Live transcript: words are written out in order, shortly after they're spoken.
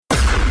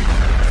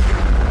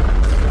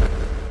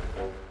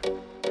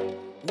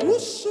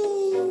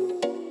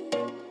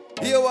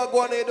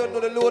go on, you don't know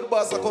the Lord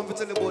Boss. I come to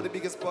tell you about the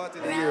biggest party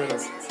of the year.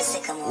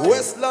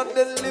 West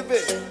London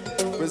Living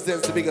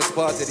presents the biggest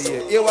party of the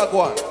year. Here we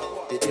go on.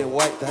 Here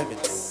White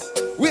Diamonds.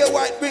 We are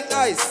White Bring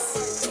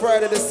Ice.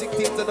 Friday the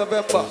 16th of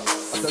November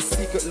at a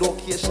secret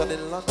location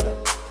in London.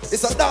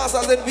 It's a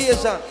dancers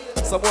invasion.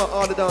 Someone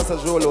all the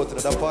dancers roll out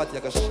into the party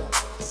like a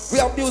shot. We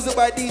have music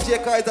by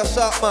DJ Kaiser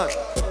Sharpman,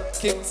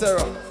 King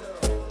Terror,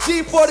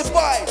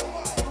 G45,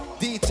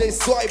 DJ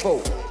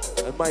Swibo,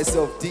 and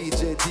myself,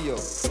 DJ Dio.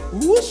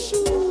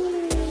 Whooshu!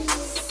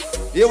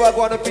 Here we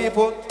go on the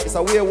people. It's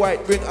a Wear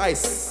White Bring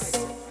Ice.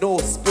 No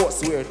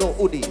sportswear, no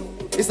hoodie.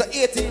 It's a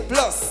 18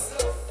 plus.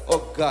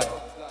 Oh God,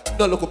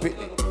 no local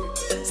picnic.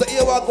 So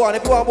here we go on.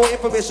 If you want more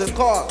information,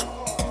 call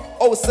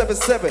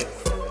 077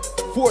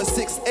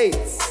 468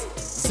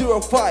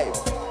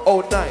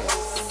 0509.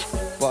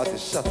 Party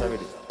shut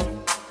already.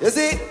 You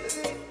see?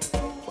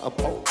 I'm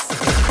out.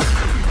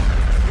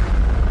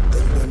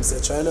 Them say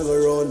tryna go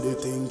round the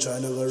thing,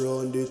 tryna go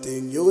round the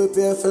thing. You will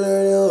pay for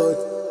learning out.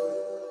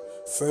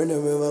 Friend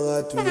them ever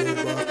got to you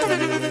back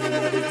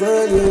in the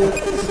world.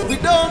 We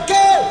don't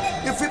care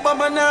if it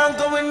mama not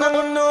going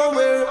on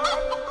nowhere.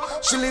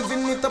 She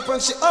living it up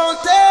and she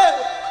out there.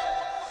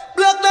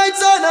 Black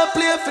nights on a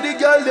play for the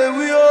girl that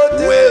we out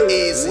there. Well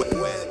easy.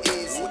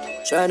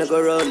 Tryna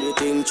go round the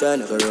thing,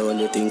 tryna go round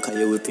the thing. Cause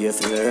you will pay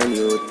for learning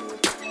out.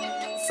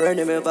 Friend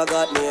him ever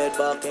got me head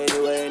back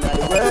anywhere in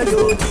the world,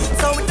 dude.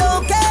 So we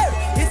don't care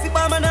if the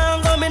bomber now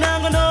go, me now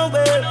go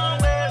nowhere.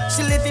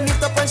 She living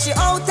it up and she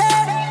out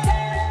there,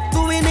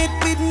 doing it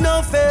with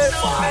no fear.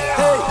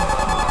 Hey,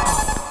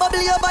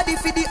 bubble your body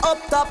for the up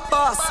top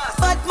boss.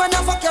 Bad man,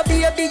 I fuck your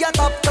baby, your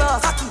top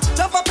class.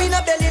 Jump up in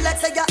her belly like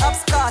say you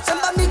upstart.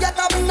 Remember me, your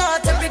top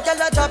knot, every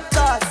girl a top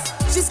class.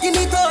 She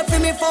skinny tall for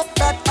me, fuck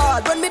that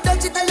hard. When me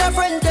touch it, tell her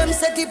friend them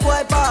say the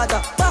boy bad.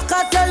 Back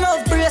at the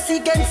love brace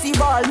against the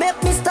ball. Make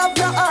me stop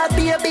your heart,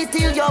 baby,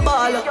 till your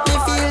ball. Me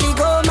feel it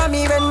go,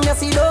 mommy, when you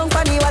see don't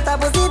funny. What a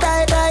pussy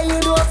die, you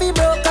know if he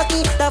broke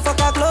cocky. The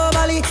fuck her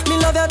globally, me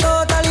love you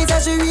totally.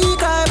 Say she weak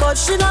cry, but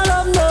she don't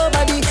love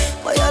nobody.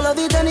 But you love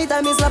it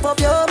anytime you slap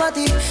up your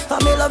body.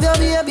 And me love your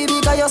baby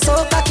because you're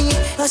so cocky.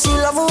 And she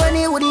love you when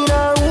you would in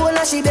her hole.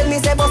 And she tell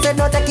me say, boss,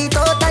 don't take it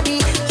out of the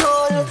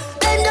hole.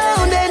 Bend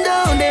down, bend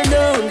down, bend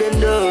down,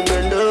 bend down,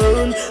 bend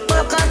down.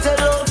 Back at the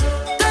love.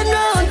 Turn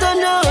round, turn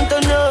round,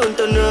 turn round,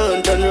 turn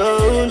round, turn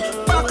round.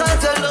 Back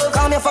at the love.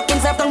 Call me fucking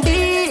self down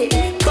deep.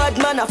 Bad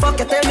man, I fuck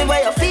you, tell me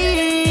where you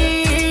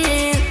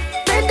feel.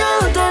 Bend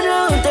down, turn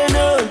round, turn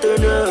round,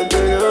 turn round,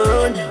 turn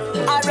round.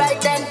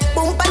 Alright then,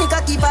 boom, panic,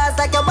 keep fast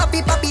like your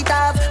papi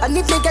top. And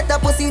if me get the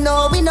pussy,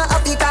 no, we no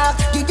happy talk.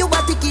 Give you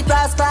a ticket,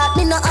 brass flat,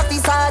 me no happy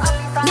sarge.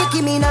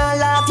 Nicki, me no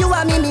laugh, you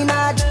and me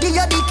Minaj. Give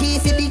you the key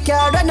for the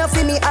car, run off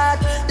in me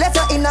heart. Let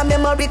her in a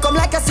memory, come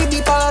like a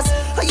CD pass.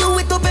 Are you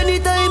wait up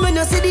anytime when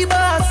you see the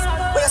boss?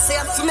 Where you say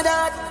for me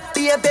that?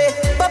 Baby,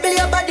 bubble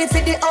your body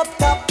for the up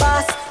top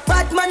pass.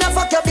 Bad man, I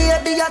fuck your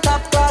baby, your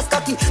top class.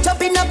 Cocky,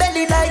 jump in your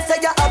belly like say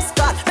you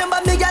upstart.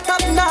 Remember me, your top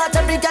knot,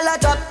 every girl a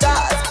top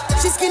class.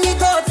 She skinny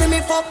tall for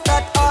me, fuck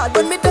that hard.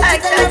 When me do it,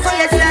 tell her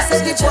friends, me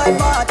say the boy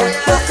bad.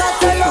 Back at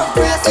the love,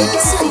 brace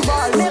against the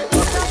ball.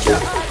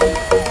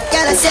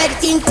 Girl, I said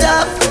it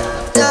tough,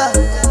 tough.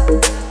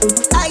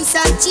 Ice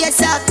and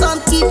chaser, come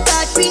keep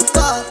that drink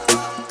up,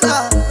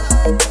 up.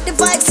 The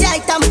vibes right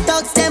and my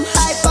dogs them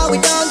high, but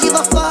we don't give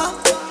a fuck.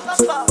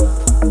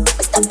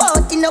 Step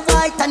out in the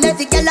white and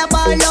every girl a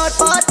ball out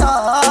for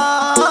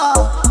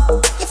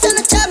talk. If you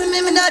not trouble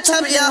me, me not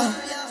trouble you.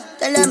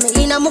 Tell them me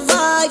in my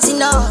vibes, you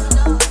know.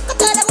 I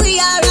tell them we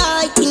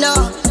alright, you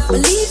know. We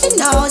leaving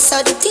now,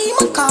 so the team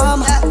will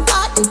come.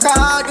 Out the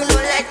crowd, you know,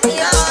 let me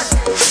out.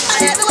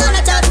 I never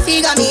wanna try to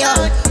figure me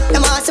out.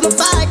 Them want to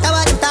fight, I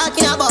what you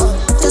talking about.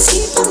 Just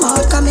keep them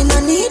out, come in,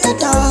 I need a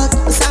dog.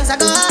 The songs are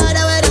go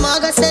harder when the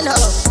mugger send up.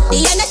 The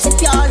energy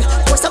pure,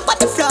 post up on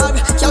the floor.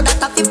 Yo, that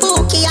coffee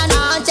bookie and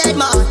 100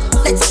 more.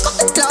 Let's fuck up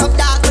the club,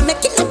 dog, we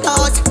making the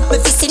toast. We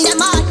fixing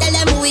them out, tell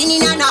them we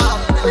winning and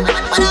out.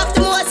 One of the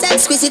most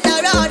exquisite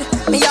around.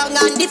 Me young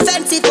and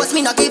defensive, cause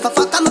me not give a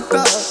fuck, I'm a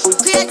pro.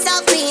 Create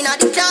self clean on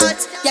the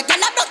clothes. You can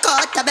have no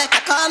cut, I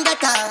better calm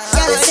that down.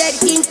 Girl, I said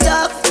it in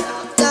tough,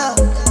 tough.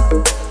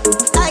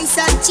 Ice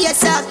and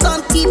chaser,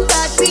 come keep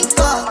that drink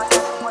up,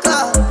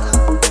 up.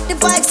 The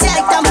vibes right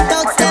and my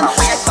dogs them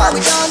high, but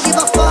we don't give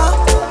a fuck.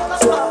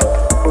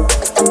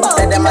 Step out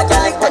in my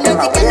life and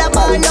every girl a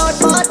ball out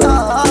for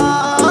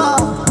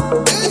talk.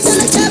 If you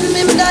not trouble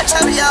me, me not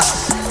trouble you.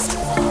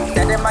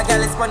 Say them a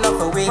girl is put up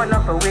for we.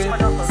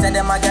 Say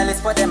them a girl is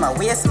put them a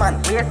waste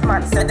man.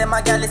 Say them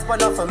a girl is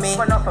put up for me.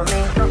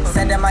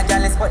 Say them a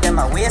girl is put them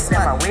a waste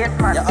man. You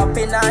up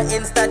in her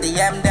Insta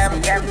DM them.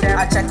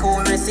 I check who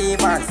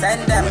receive and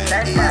send them.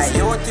 My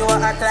youth you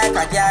act like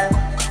a girl.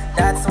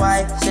 That's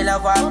why she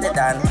love what they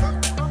done.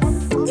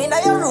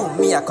 Inna your room,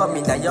 me a come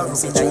inna your room,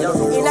 inna your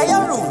room. Inna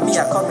your room, me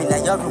a come inna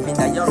your room,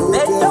 inna your room.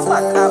 Bend your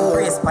back and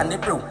brace pon the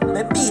broom.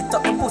 Me beat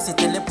up the pussy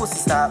till the pussy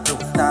start bloom,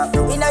 start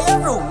bloom. Inna your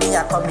room, me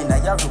a come inna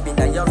your room,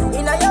 inna your room.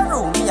 Inna your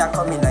room, me a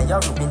come inna your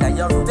room, inna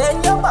your room.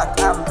 Bend your back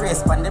and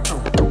brace pon the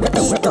broom. Me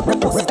beat up the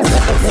pussy till the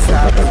pussy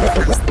start bloom.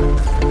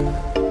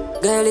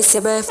 it's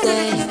your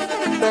birthday.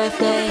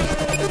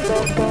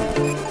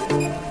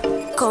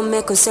 Come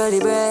make us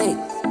celebrate.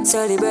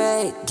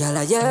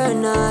 Gala, your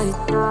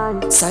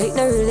night. So it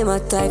no really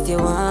matter if you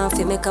want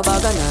to make a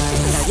bag of night.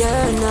 Gala,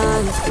 your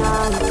night.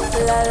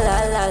 La la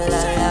la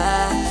la la.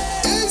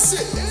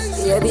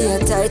 Yeah, be a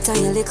tight on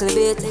your little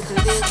bit.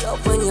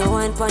 Love when you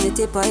want on the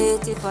tip of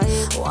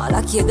it. Wanna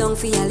lock you down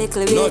for your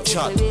little bit. No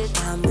chat.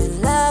 I'm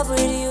in love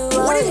with you.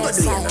 What are you yes,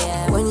 doing? I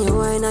am. When you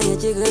whine and you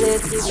jiggle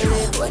it.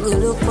 When you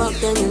look back,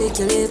 then you lick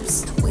your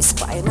lips.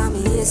 Whispering on me,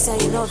 yes, I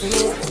loving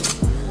it.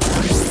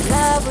 I'm in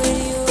love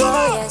with you.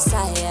 Oh, yes,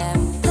 I am.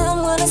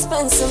 I'm gonna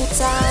spend some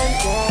time,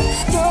 girl.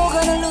 You're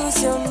gonna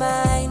lose your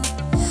mind.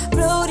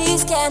 Blow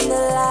these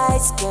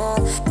candlelights, girl.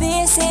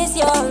 This is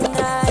your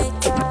night,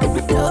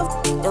 girl.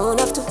 Don't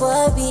have to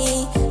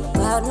worry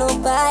about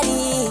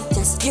nobody.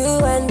 Just you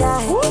and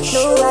I,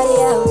 nobody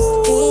else.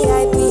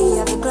 VIP,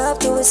 have the club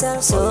to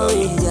yourself, so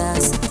you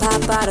just pop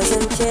bottles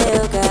and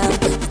chill, girl.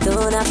 You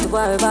don't have to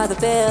worry about the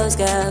bills,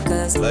 girl,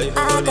 cause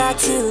I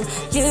got you,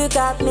 you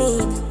got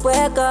me.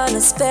 We're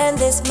gonna spend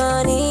this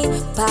money.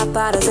 Pop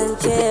bottles and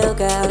chill,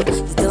 girl.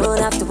 You don't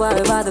have to worry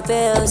about the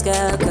bills,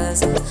 girl,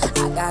 cause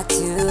I got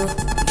you, you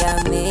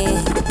got me.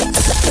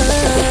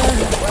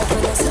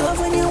 Love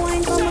when you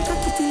wine, come and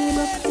cocky till you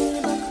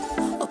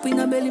back. Up in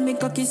a belly, make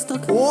cocky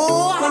stuck.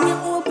 When you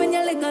open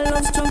your leg, I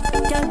love strong.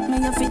 Girl,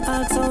 me a fit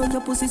ask how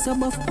your pussy so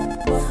buff.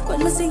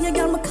 When I see your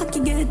girl, my cocky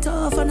get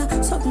tough. And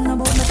something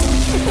about my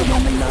tongue,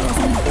 about my love.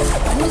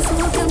 When you see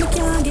your girl, me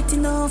can't get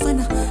enough. And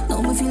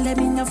now me feel like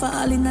me a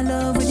fall in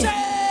love with you.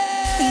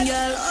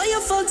 Girl, oh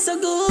you fuck so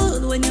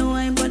good. When you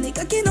wine, panic,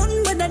 cocky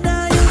nothing but a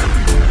die.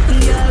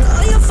 Girl,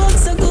 oh you fuck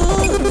so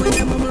good. When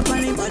you bubble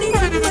panic, body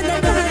nothing but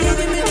a die.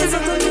 Give me this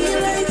up on me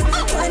like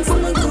wine for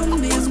my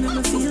gun base, make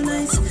me feel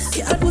nice.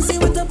 Your pussy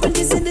wet up and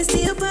she said they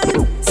stay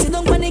pipe. Sit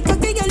down panic,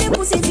 cocky, girl, your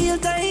pussy feel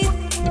tight.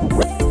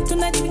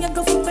 Tonight we a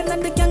go fuck under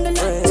the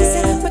candlelight. She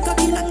said make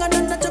cocky longer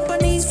than the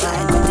Japanese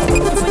flight.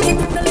 Continue to find you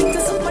the like to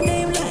suck my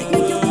name like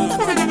make you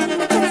up.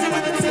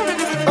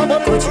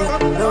 Gucci,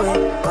 Louis,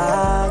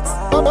 bags.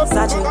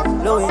 Versace,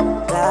 Louis,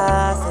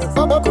 glasses.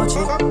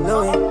 Gucci,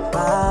 Louis,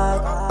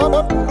 bags.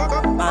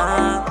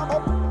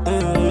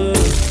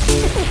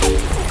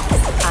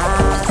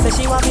 Say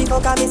she want me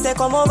fuck and me say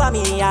come over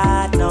me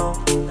yard now.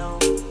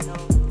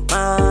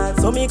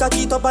 So me cock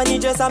it up on the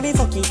dress and me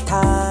fuck it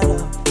hard.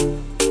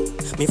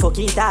 Me fuck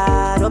it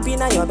hard up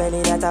inna your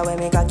belly, that's where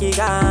me cocky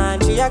gone.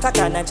 She a cock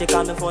and she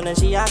call me phone and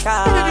she a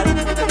call.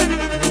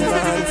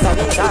 Answer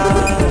the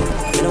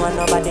call. You don't want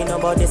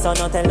nobody, so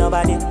no tell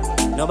nobody.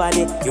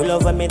 You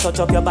love when me touch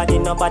up your body.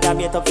 Nobody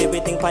beat up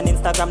everything pan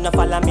Instagram. No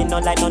follow me, no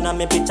like none of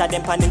me picture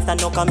them pan Insta.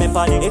 No comment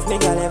on it. If me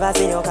girl ever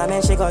see you come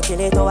and she go kill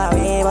it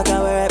away. But you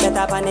wear it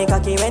better pan the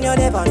cocky when you're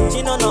there on it.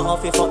 She know no how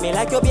fi fuck me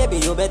like your baby.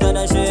 You better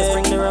than she. Just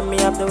bring the rum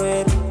me off the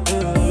way.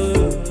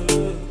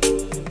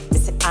 Me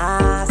say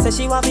say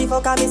she want fi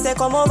fuck and me say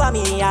come over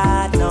me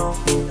yard now.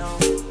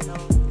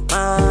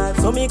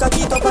 So me cock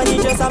it up on the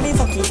dress and me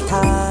fuck it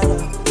hard.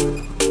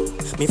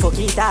 Me fuck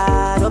it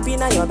hard up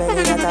inna your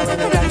belly, that's when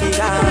me cocky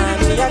gone.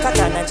 She a cock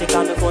and she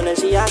call me phone and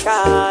she a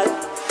call.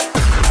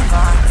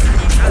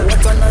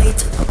 What a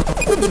night.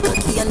 When the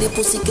cocky and the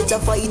pussy catch a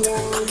fight.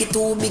 Cocky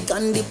too big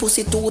and the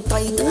pussy too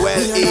tight. Well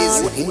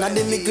easy. Inna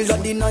the middle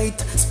of the night.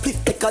 Split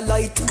take a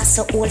light. I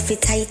saw all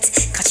fit tight.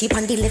 Catch it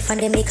on the left and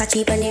then make a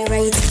cheap on the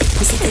right.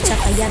 Pussy catch a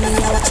fire, me a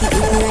watch it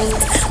all night.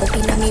 Up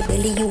inna me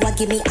belly, you a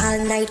give me all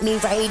night. Me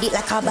ride it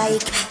like a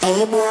bike.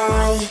 Hey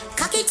boy.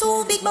 Cocky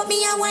too big, but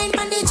me a wine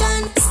pon the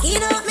john.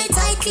 Skin up me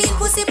tight, clean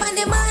pussy pon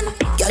the man.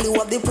 Girl, you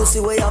have the pussy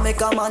where you make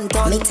a man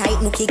turn. Me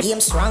tight, nookie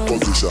game strong.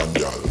 Position,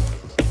 girl.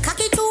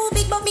 Cocky too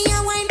big, but me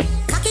a wine.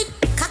 Cocky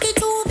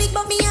too big,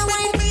 but me a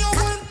wine.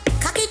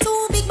 Cocky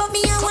too big, but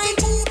me a wine.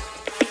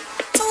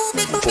 Too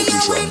big, but me a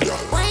wine.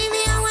 Wine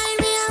me a wine,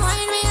 me a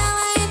wine, me a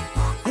wine.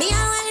 Me a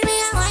wine, me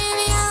a wine,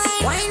 me a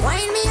wine.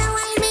 Wine me a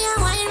wine, me a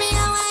wine, me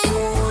a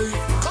wine.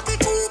 Cocky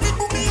too big,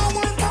 but me a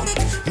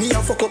wine. Me a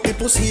fuck up the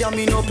pussy and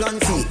me no plan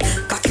feet.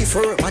 Cocky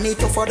firm and it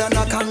tougher than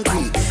a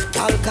concrete.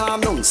 Girl calm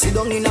down, sit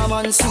down in a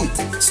man's seat.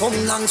 Some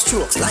long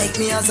strokes like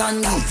me as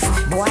Andy.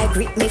 Boy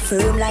grip me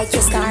firm like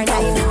your star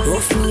nine.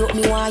 Rough me up,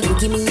 me want you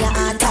give me a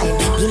hard time.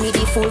 Give me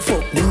the full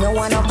fuck, me no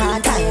want no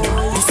part time.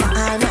 This a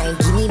all mine,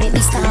 give me make me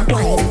start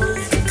wine.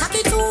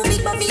 Cocky too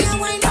big, but me a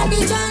wine for the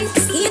john.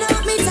 Skin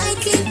up me tight,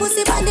 clean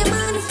pussy for the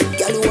man.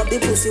 Girl, you have the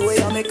pussy where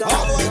you make a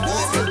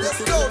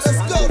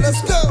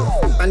Let's go.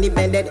 On the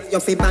bed, you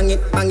fi bang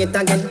it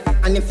again.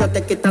 And if you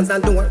take it as a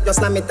door, you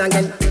slam it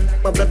again.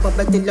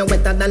 Bubble till you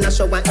wetter than a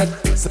shower head.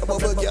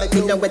 Bubble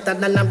till you wetter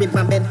than a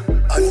river bed.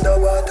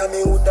 underwater,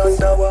 me hood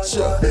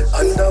underwater.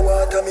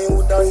 Underwater, me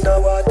hood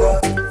underwater.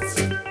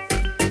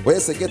 Where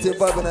you say get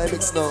involved in that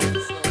mix now?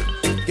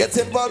 Get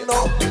involved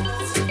now.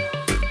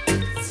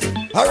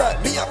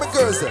 Alright, me and my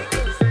girls then.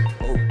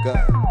 Oh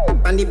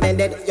God. On the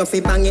bed, you fi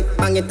bang it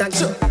again.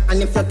 Sure.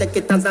 And if you take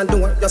it as a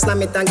door, you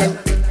slam it again.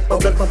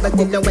 Bubble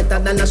till you wetter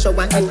than a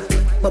shower head.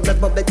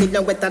 Bubble till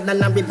you wetter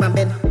than a river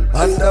bed.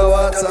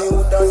 Underwater.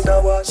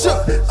 Sure.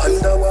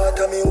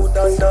 Underwater, me wood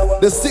underwater.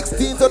 The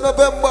 16th of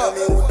November.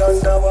 Me wood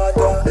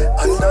underwater.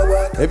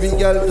 Every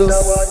girl does.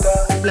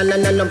 La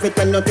love it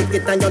when you take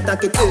it and you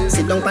take it.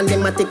 Sit down pan the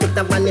matic, it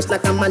a vanish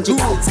like a magic.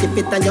 Skip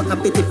it and you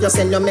happy if you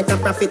sell, you make a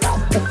profit.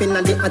 Up in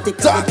the attic,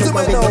 talk to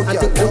me now,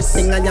 girl.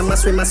 Sing and you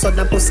must swim a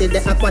soda pussy, the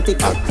aquatic.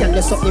 Girl,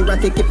 you so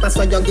erratic, keep us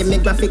so you give me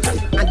graphic.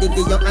 Addict,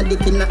 you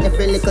addict in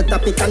every little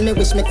topic. And me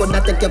wish me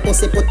coulda take your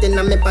pussy, put in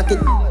my pocket.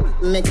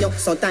 Make you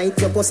so tight,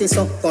 your pussy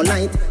so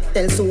polite.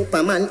 Tell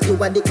Superman you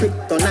are the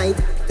kryptonite.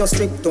 You're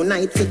strict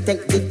tonight, fit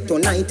take dick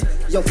tonight.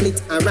 Your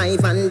fleet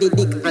arrive and the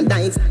dick and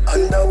dive.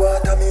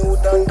 Underwater, me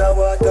wood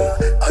underwater.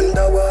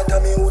 Underwater,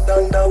 me wood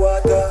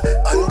underwater.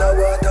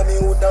 Underwater,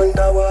 me wood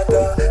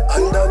underwater.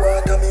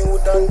 Underwater, me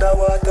wood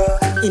underwater.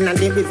 Inna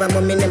the river,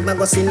 but me never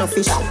go see no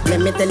fish. Let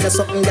me tell you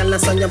something, girl,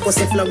 so your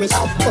pussy flourish.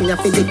 Come here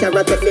for the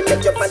carrot, if you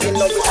make your body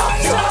nourish.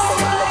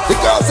 The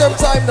girls have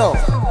time now.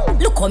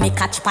 Look how me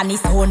catch pan his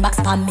own box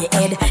pan me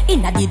head.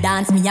 Inna the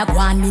dance me a go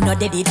on, me no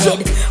dead it dead.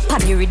 Pan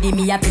me ready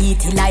me a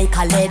beat it like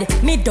a lead.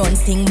 Me don't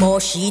sing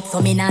more shit so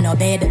me nah no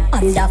bed.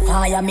 Under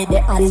fire me de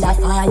under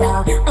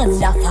fire.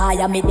 Under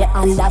fire me de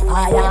under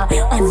fire.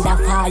 Under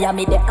fire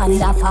me de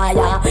under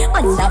fire.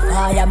 Under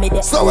fire me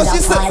de so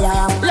under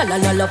fire. La la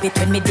la love it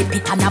when me dip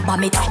it and a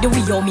bomb it. The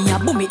way how me a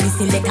boom it, this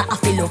selector I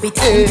feel love it.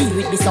 Deal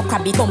with me so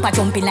crabby, bumper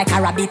jumping like a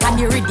rabbit. And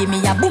the ready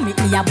me a boom it,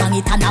 me a bang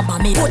it and a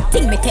bomb it. Good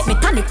thing me take me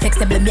tonic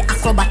flexible, me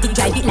acrobatic.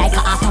 Drive it like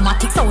a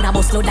automatic, sound a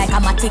bus load like a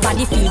matic. And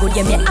the feel good,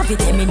 yeah, me have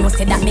it, me know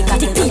say that me got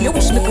it. You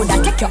wish me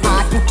coulda take your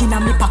heart, look in a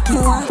me pocket.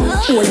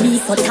 Hold me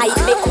so tight,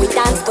 make we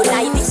dance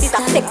tonight. This is a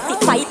sexy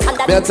fight. And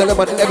Me I tell them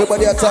and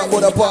everybody I talk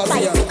about the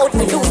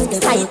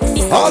party.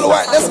 All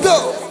right, let's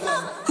go.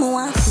 I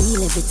want to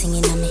feel everything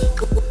in me.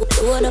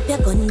 Load up your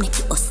gun, make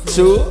it bust.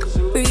 Sure.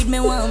 Breathe me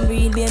one,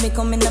 breathe, baby,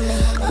 come in me.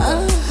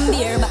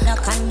 Beer, but no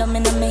condom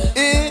in me.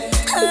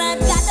 Lord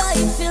God, oh,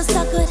 it feels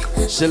so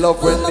good. She love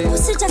My friendly.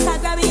 pussy just a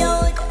grab you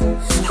out.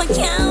 I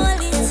can't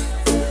hold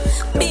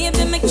it.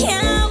 Baby, me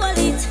can't hold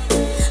it.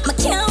 Me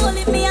can't hold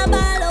it, me a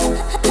ball out.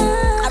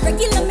 I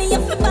regular me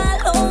up a ball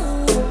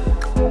out.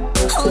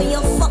 Oh, you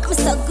fuck me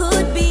so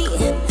good, B.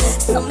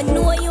 So me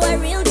know you a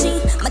real G.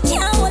 Me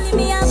can't hold it,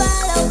 me a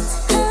ball out.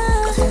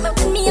 You fuck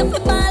me with me up a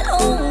ball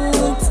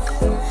out.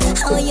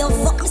 Oh, you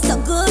fuck me so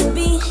good,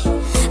 B.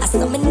 I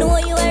saw me know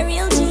you a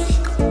real G.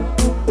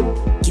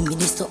 Give me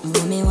this something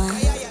when me want.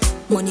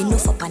 Money no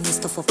fuck and this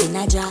stuff up in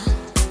a jar.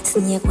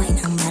 Snake wine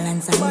and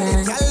balance and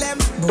gone.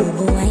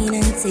 Bobo wine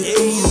and take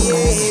me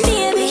home.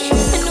 Baby,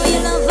 I know you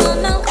love all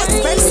now.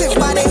 Expensive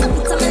body.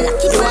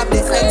 You have the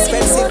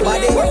expensive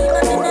body.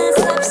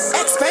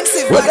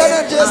 Expensive We're body.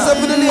 done just up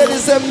with the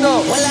ladies them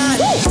now. Hold on.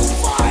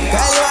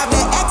 Girl, you have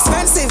the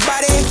expensive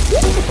body.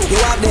 You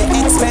have the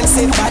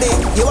expensive body.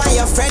 You and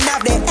your friend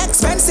have the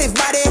expensive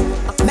body.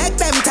 Make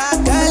them talk,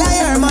 girl,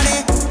 I your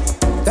money.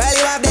 Girl,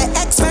 you have the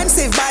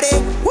expensive body.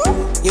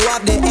 You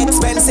have the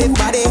expensive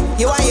body.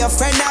 You and your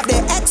friend have the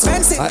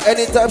expensive. And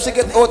anytime she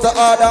get out of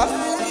order.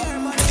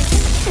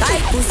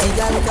 Like pussy,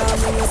 girl,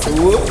 come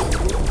Whoa.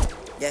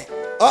 yeah.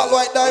 All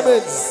white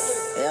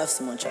diamonds. I have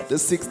so much. The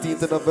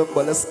 16th of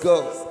November, let's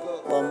go.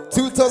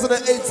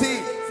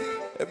 2018.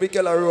 Every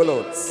girl a roll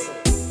out.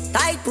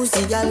 Tight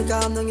pussy, girl,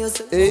 calm down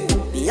yourself. Eh?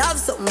 Me have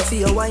something for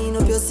you, wind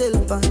up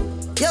yourself, man.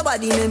 Your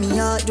body make me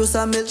heart just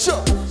a melt. Sure.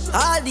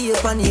 All day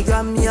upon the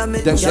gram, me a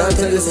make. Them Can't can't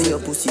tell you tell say you. your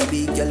pussy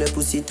big, girl, your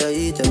pussy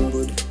tight and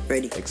good.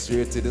 Ready?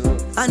 X-rated, you know.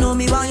 I know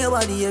me want your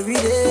body every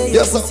day.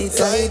 Your Yes, sir. pussy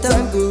tight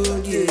and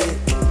good, yeah.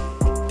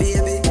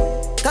 Baby,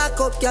 cock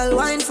up, girl,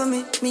 wine for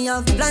me. Me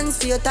have plans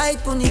for your tight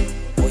pony.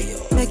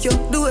 Make you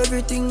do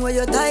everything where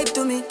you type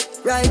to me.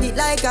 Ride it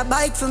like a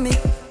bike for me.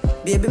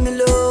 Baby, me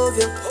love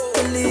you,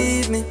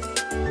 believe me.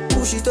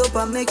 Push it up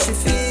and make she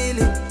feel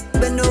it.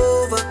 Bend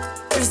over,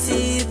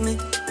 receive me.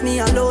 Me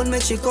alone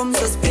make she come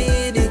so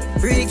speedy.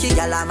 Freaky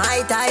girl, I'm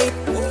my type.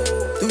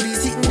 Do the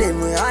sitting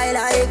them way I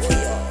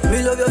like.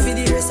 Me love you for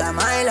the rest of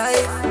my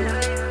life.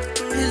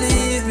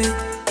 Believe me,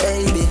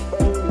 baby.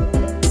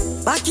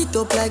 Back it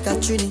up like a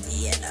trini.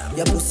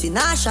 Your pussy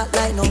nah shot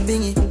like no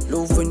bingy.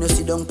 Love when you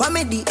sit down pa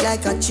me deep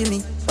like a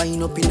chimney.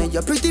 Wind up in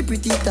your pretty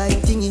tight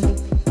thingy.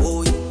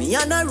 Oh, me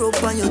and a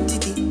rope on your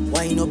titty.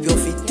 Wind up your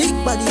feet, thick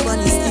body when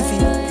it's stiffy.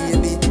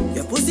 Baby,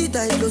 your pussy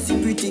tight,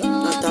 glossy pretty.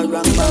 Not a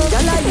wrong bang,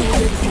 girl, are you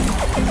ready?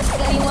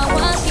 Girl, you a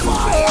walking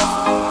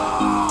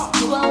trophy.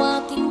 You a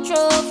walking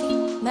trophy.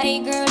 My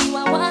girl, you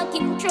a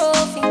walking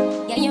trophy.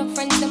 Yeah, your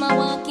friends them a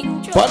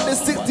walking trophy. On the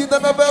 16th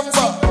of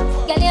November.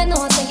 Girl, you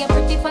know say you're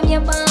pretty from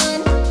your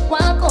band.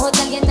 Walk out,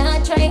 girl, you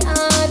not try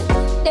hard.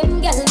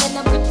 Them girl, they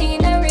not pretty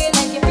in a real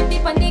life. You're pretty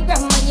from the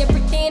gram and you're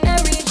pretty in a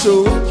real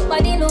True. life. Your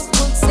body look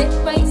good, set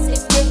right,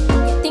 set right.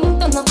 You think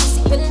turn up,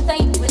 pussy well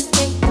tight, well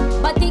tight.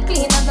 Body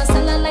clean and no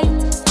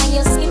cellulite. And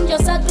your skin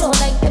just a glow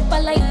like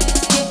pepper light.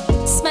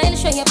 Yeah. Smile,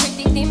 show your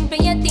pretty dimple,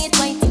 your teeth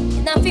white.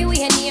 You not feel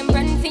weird, name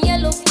brand for your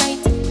look right.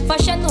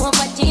 Fashion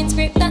over jeans,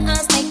 grip the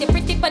ass like the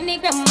pretty from the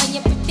gram and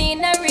you're pretty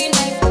in a real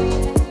life.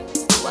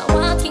 You a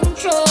walking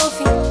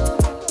trophy.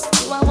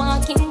 You a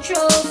walking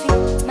trophy.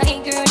 My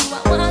girl, you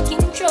a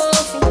walking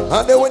trophy.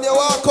 And then when you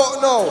walk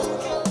out now,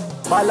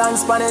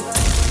 balance pan it,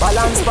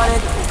 balance pan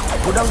it.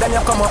 Put down then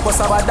you come up,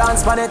 bust a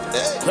dance pan it.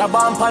 Grab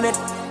on pan it,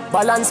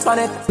 balance pan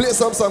it. play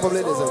some song for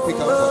ladies and quick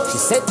and fast. She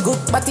said good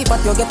body,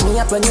 but you get me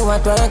up when you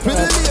want twerk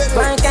it.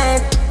 Twerk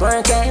it,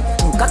 twerk it.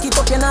 You cock it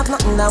up, you not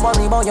nothing to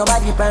worry about. Your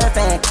body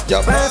perfect,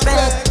 You're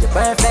perfect, you're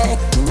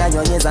perfect. Now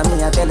your ears and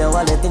me, I tell you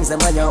all the things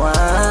that you want.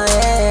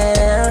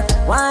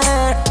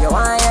 You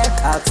want it.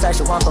 Ask her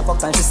she want to fuck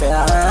and she say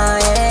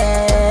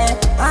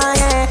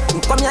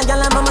come here,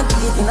 girl, and mama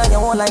deep in your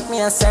hole like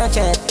me, I search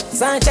it,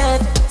 search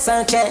it,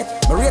 search it.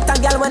 But rate a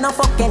girl when I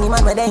fuck any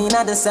man where they in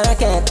the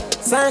circuit,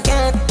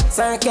 circuit,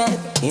 circuit.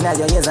 In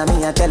your ears and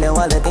me, I tell you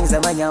all the things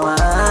that you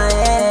want.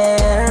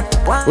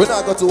 We're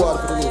not going to war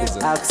for the ladies.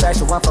 Ask her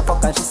she want to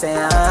fuck and she say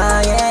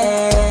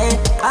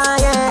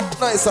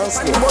Nice and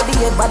slow. Body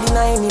head, body in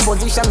any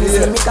position.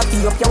 Yeah. Make a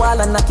key up your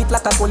wall and knock it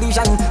like a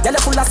collision. Girl,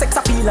 you full of sex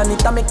appeal and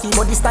it a make your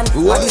body stand.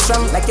 Body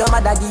strong like your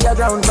mother give you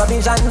ground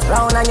provision.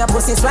 Round and your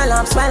pussy swell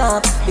up,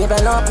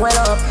 develop well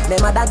up. Them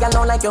other girl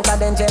don't like you 'cause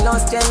them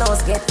jealous,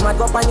 jealous. Get mad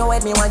up on your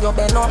head, me want you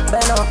bend up,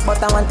 bend up.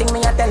 But I one thing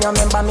me I tell you,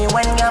 remember me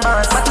when you're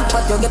boss.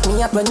 But you get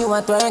me up when you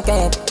are twerk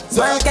it,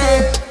 twerk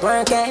it,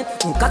 twerk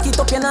it. You cock it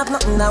up, you not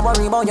nothing to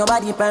worry about. Your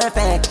body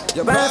perfect,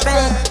 you're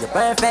perfect, you're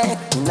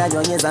perfect. In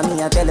your ears and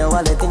me I tell you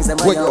all the things that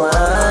you want.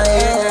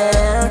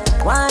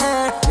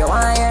 You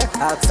want.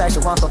 Ask her she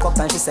want to fuck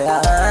and she say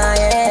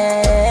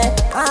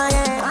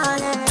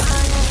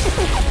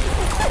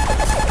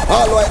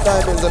All White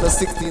Diamonds on the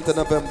 16th of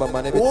November,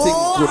 man. Everything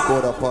good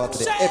for the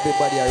party.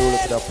 Everybody are rolling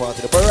to the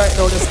party. But right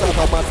now, let's start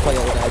a mad fire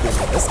with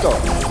Ibiza. Let's go.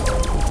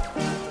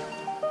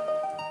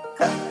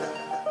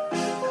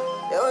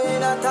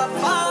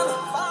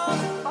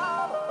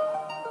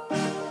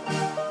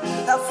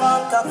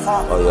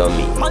 Oh, yeah,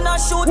 me. Man, I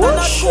shoot and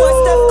I score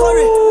Steph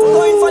Curry.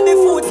 Going for the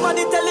food, man,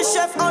 they tell the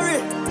chef hurry.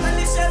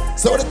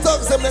 So the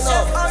thugs them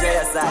now.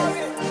 Yes, I.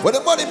 Where the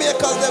money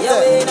makers them Yeah,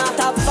 there. we in a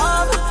top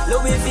farm.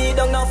 Louis V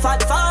don't no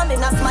fat farm. In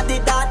a smarty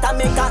data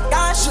make a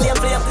cash. Same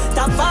flame,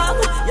 top farm.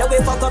 Yeah, we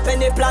fuck up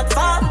any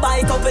platform.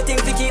 Buy couple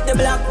things to keep the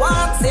black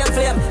warm. Same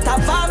flame,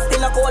 top farm.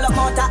 Still a cold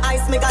amount of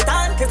ice, me got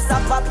on. Clips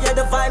up up, yeah,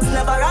 the vibes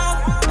never wrong.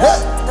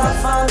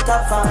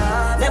 Top farm,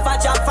 never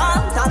jump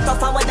farm. Top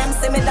tough when them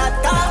see me that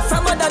car.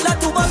 From a dollar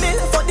to a mill.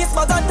 For this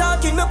bag of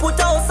talking, me put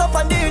a house up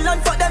on the hill.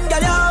 And for them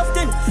girl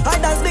often I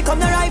dance become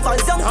the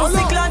rivals. Young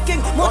pussy clan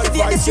king.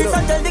 Motivate the streets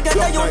and tell the girl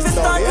that you to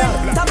start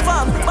with. Top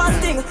farm,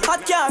 basting,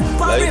 hot car,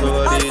 powering,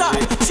 answer.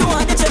 She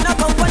want the gender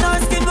come on her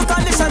skin. We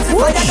call the shots with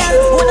fire girl.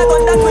 Wanna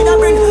gun that we da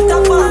bring.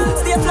 Top farm,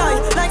 stay fly.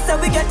 Like say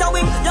we get a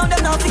wing. Young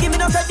them now to give me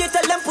no credit.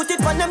 Tell them put it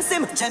on them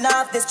sim. Jenna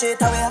off the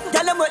straight away.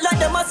 Tell them work like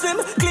them a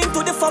swim. Clean to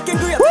the fucking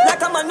grave.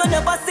 Like a man no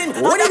never sin.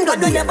 All them God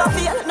we never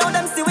feel. Now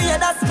them see we hear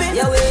that spin.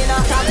 Yeah, we in a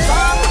top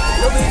farm.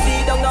 Louis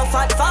V don't no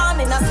fat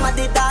farm. In a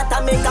smarty data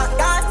make a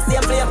gun.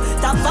 Same flame,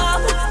 top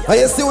farm. And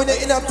you see when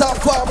you're in a top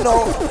farm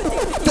now.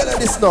 Tell her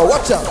this now,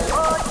 watch out.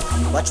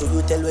 What should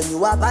you tell when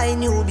you are buying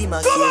new be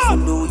my careful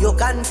do you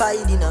can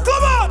find dinner.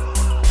 Come on.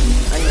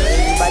 And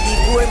anybody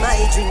pour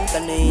my drink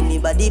and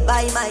anybody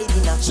buy my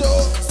dinner.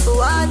 Sure.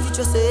 So hard for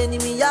just an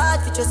enemy,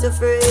 hard for just a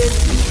friend.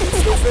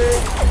 So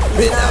friend.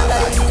 Me not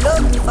like me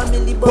love me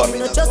family, but me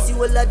not trust you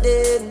all of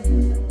them.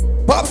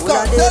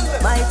 Popcorn, tell me.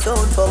 My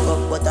town fuck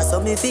up, but that's how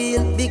me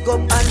feel. Big up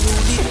and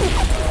Unruly.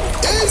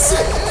 Easy.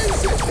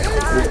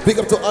 Big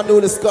up to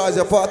Unruly Scarz,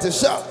 your party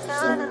shop.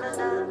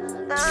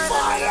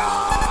 Fire.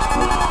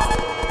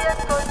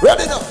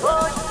 Ready now.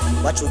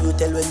 What should you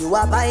tell when you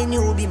are buying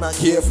new be my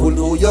Careful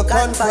who you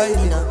can find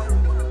dinner.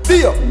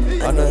 Dio.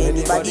 And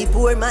anybody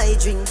pour my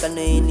drink and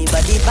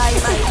anybody buy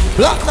my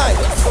Black Knight.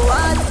 So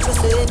hard for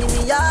just an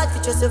enemy, hard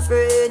for just a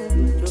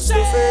friend. Just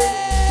a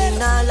friend. Me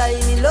not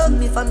lie, me love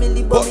me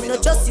family, but me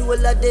not trust you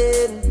all of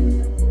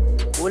them.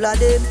 All of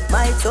them,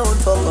 my town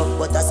fuck up,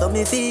 but that's how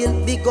me feel.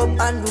 Big up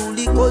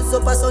Unruly, calls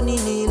up a sunny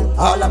kneel.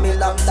 All of me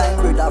long time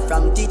brother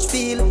from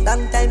Teachfield.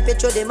 Long time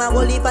petro them a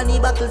whole heap on the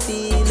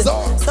battlefield.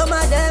 Some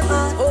of them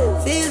are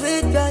filled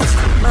with grudge.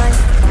 My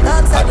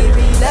dogs are the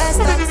realest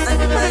dogs,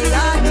 and my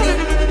heart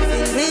clean,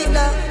 filled with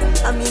love.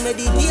 And me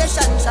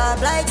meditation sharp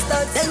like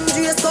studs.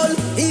 Dangerous call,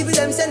 even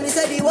them send me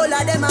say the whole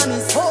of them a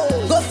miss.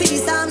 Go for the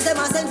Psalms, them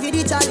a send for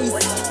the chalice.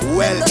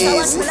 Well, just a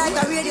watch me like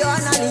a radio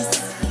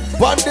analyst.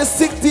 On the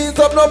 16th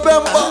of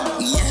November.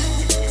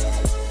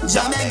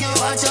 Jamaica,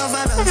 watch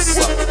over us.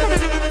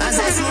 As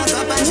I smoke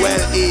up and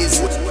Well,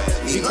 is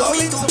we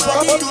going to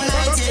party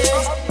tonight,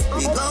 yeah.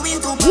 We going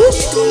to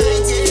party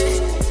tonight, yeah.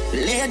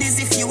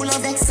 Ladies, if you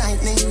love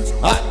excitement,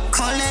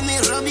 come let me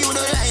rub you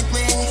the right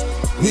way.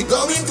 We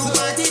going to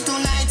party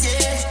tonight,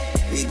 yeah.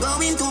 We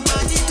going to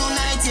party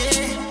tonight,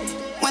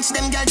 yeah. Watch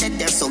them girls,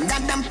 they're so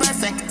goddamn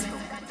perfect.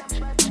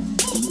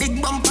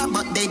 Big bumper,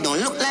 but they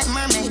don't look like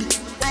mermaid.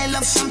 I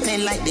love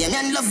champagne like them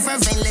and love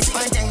vervain, let's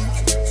party.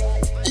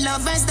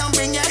 Lovers don't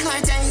bring your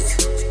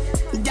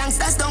heartache.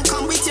 Gangsters don't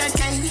come with your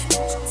cake.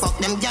 Fuck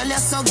them girls, you're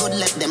so good,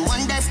 let them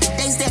wonder if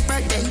today's their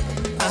birthday.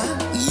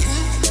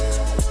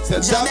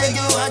 Yeah.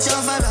 Jamaica, watch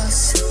over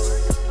us.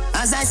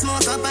 As I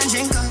smoke up and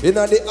drink up. In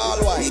the all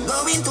white. We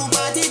going to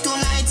party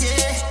tonight,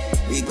 yeah.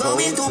 We We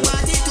going to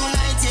party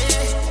tonight,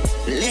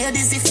 yeah.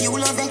 Ladies, if you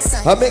love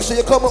excitement, and make sure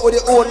you come up with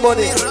your own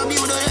money. rub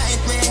you the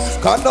right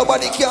way. Cause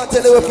nobody can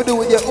tell you what to do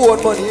with your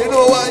own money. You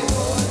know why?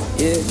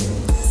 Yeah.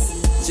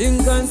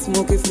 Drink and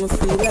smoke if me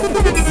feel like it.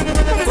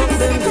 Fuck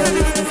them girl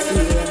if me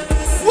feel like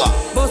what?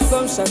 Bust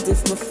some shot if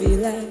me feel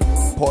like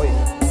Boy.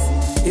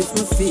 If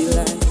me feel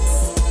like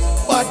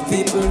bad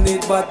people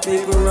need bad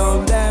people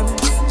round them.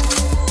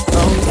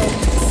 Round them.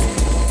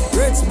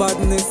 Rich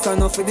badness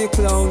enough for the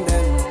clown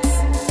them.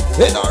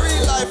 In a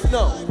real life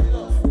now.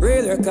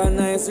 Real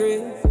recognize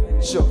real.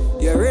 Sure.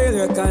 Yeah,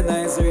 real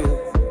recognize real.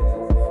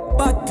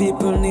 Bad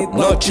people need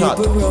bad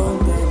people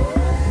round them.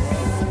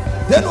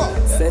 Then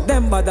what? Say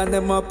them bad and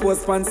them a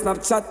post on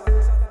Snapchat.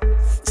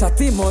 Chat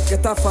him out,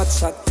 get a fat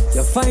shot.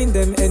 You find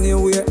them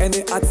anywhere,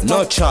 any hot spot.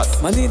 No chat.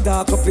 Money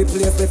dark up the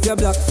place if you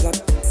black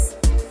flat.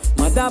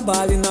 Mother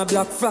ball in a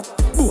black flat.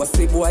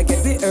 Bossy boy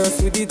get the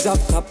earth with the job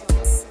top.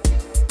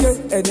 Yeah,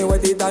 anywhere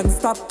they dance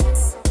stop.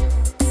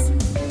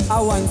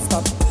 I want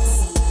stop.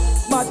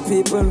 Bad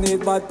people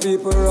need bad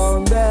people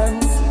round them.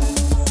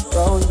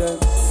 Round them.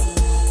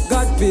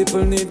 God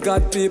people need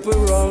God people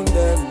round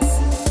them.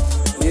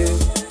 Yeah.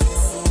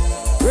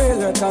 Real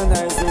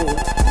recognize real.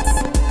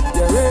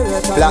 Yeah, real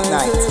recognize Black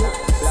Knight. real.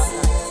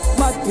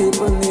 Bad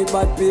people need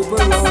bad people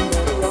round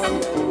them.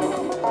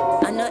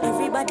 I know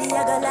everybody a go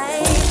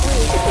like it.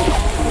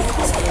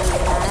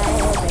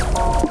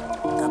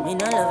 Come in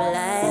a love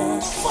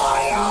life.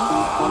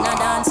 In a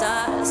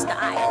dancehall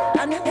style.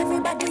 I know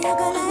everybody a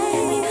go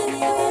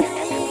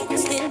like it.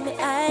 Still me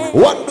eye.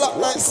 One Black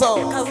Knight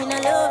song. Come in a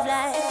love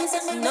life.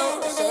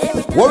 No, so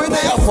every time What we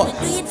there for? do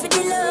it for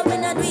the love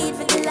and I do it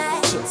for the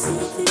life. Do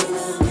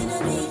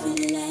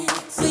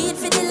it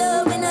for the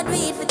love and I do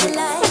it for the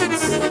life.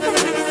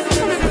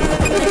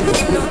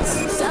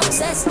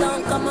 Success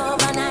don't come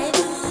overnight.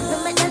 No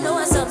matter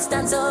no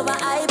substance over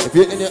hype. If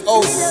you're in your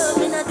house,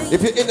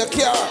 if you're in the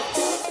car,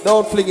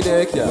 don't fling in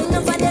the car.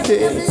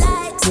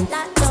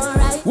 That's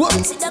alright.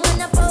 What? See them on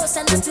the post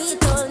and the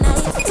street all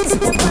night. See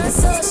them on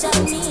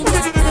social media.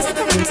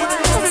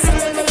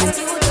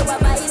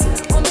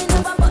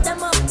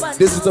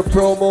 This is the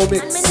promo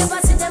mix.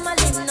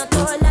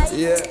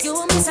 Yeah.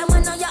 You miss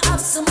someone now you have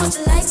so much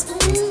likes.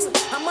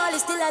 I'm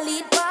always still a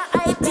lead by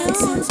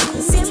iTunes.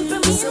 Simple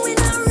mean we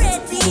not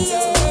ready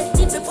yet.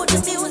 If you put the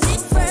music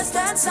first,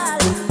 that's all.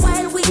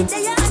 While we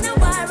there on a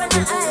war and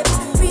a hype.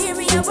 Free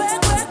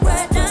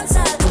work, dance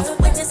all.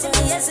 When you see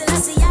me, yes, and I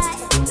see I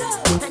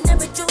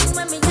never choose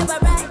when me never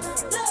right.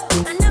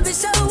 I never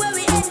show where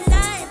we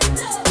headline.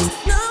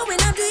 No, we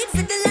not do it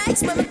for the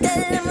likes, but we tell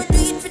them we do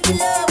it for the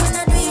love. When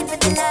I do it for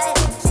the life.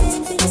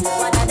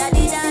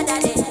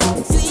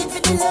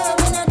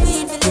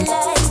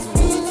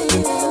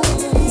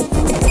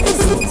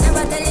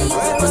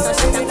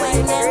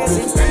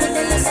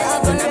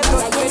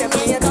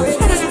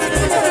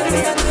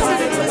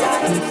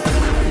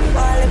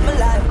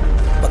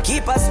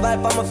 Keep a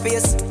smile on my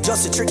face,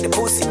 just to trick the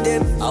pussy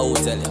them. I will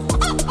tell you.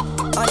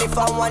 And if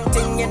I want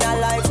thing in a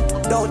life,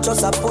 don't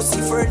just a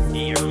pussy friend.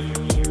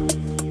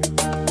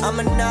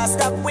 I'ma not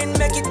stop win,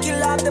 make it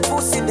kill off the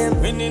pussy them.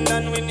 Winning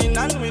and winning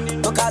and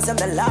winning. Because them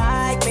they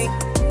like me,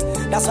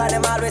 that's why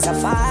them always a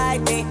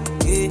fight me.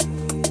 Yeah.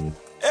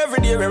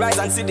 Every day we rise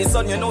and see the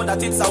sun, you know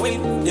that it's a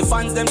win. The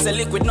fans them say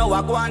liquid, now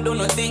I go and do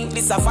nothing.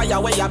 This a fire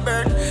where you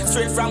burn,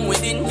 straight from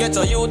within. Get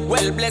a youth,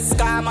 well blessed,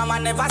 car mama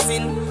never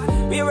sin.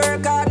 We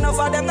work hard, now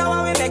for them, now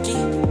how we make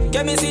it.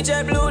 Get me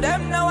CJ Blue,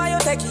 them, now how you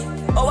take it.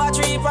 Our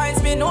 3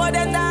 points, me know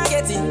them not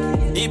get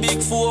it. The big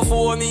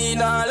 4-4, me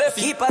nah left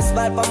it. Keep a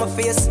smile on my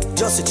face,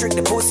 just to trick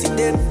the pussy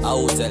them. I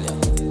will tell you.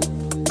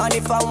 And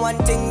if I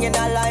want thing in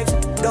a life,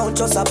 don't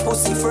just a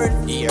pussy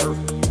friend. Yeah.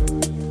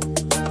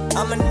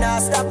 I'ma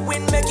not stop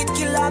win, make it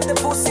kill off the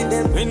pussy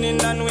them. Winning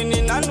and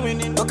winning and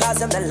winning. Because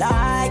them they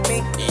like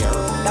me,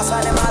 that's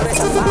why them always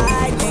a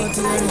fight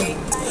me.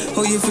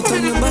 Oh, if you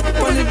turn your back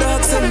on the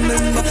dogs and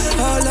remember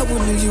all I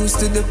wanna use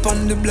to dip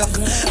on the block.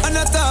 And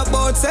I talk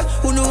about say,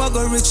 who know I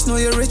go rich, know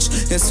you're rich.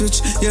 You switch,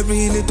 you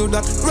really do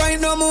that.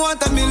 Right now, me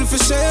want a meal for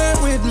share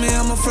with me.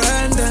 I'm a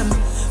friend them.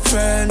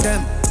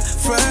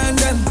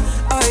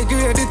 I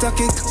grade it a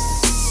kick.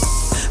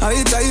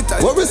 I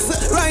tight. What we say?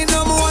 Right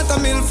now, me want a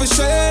meal for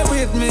share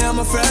with me. I'm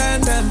a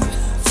friend them.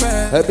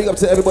 Hey, big up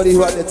to everybody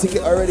who had their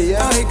ticket already,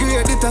 yeah? I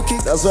grade it a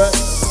kick. That's right.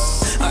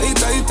 I.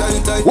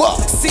 What?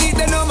 See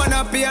the no man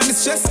happy and the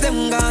stress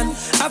them gone.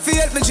 I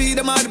feel me G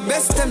them are the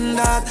best them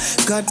that.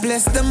 God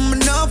bless them,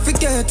 not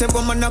forget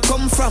where man I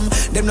come from.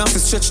 Them not fi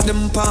stretch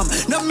them palm.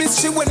 No miss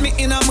shit when me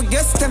in I'm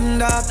guess them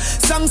that.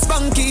 Songs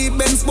funky,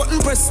 Benz button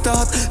press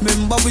start.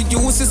 Remember we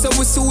use it so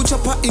we suit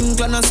up at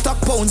England and stock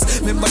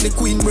pounds. Remember the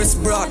Queen breast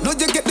broad. Now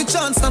you get the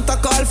chance not a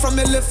call from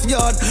your left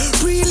yard.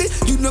 Really?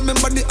 You know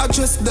remember the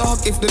address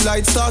dark. If the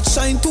light start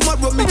shine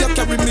tomorrow me just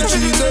carry me G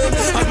them.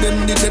 And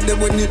them the day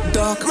when it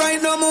dark. Right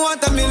now me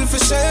want a meal for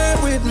share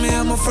with me.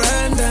 I'm a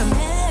friend them.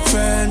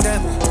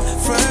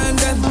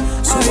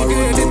 So I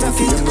grade it a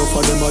kick. Enough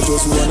of them I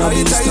just wanna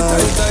be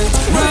style.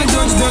 I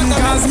judge them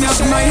cause me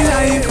have my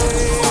life.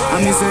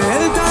 I miss the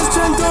health and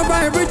strength over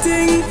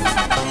everything.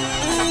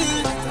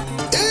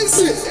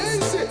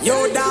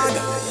 Yo, dog.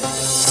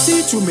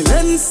 See through me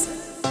lens.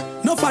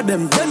 No for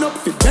them bend up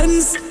for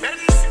dens.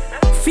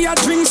 Fear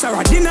drinks or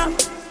a dinner.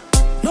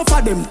 No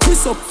for them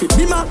twist up for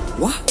dimmer.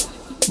 What?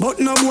 But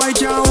no boy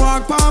can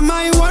walk by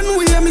my one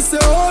way. Me say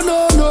oh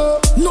no,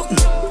 nothing.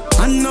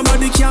 And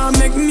nobody can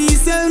make me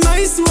sell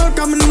my soul.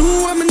 Cause me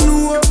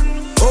know.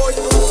 Oh,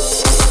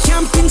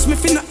 can't pinch me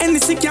fin no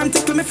anything. Can't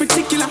tickle me for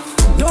tickler.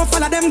 Don't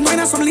follow them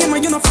going some lame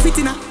where you no fit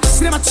in.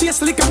 See them a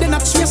chase liquor, then a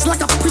chase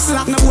like a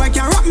prisoner. No boy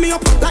can wrap me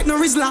up like no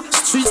Rizzler.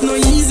 Streets no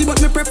easy, but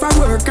me prefer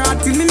work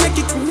hard till me make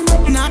it.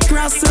 Not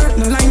cross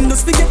certain line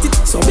just to get it.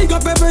 So big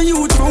up every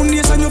youth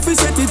foundation, you fi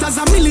set it. As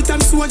a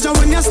militant soldier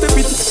when you step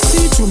it.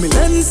 See through me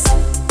lens.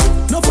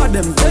 No for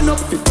them bend up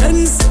the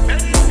tens.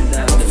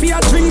 Fear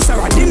drinks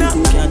or a dinner.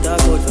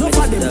 No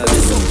for them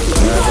piss up.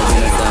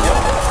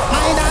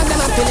 My dog them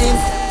a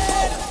feelings.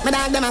 My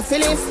dog them a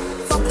feelings.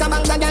 Fuck a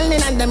bang the girl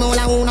in and them all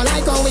a who no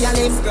like how we a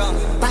live.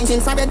 Pint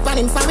infrared, pan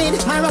infrared.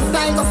 My rough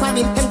style go for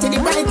it. Empty the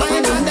bright.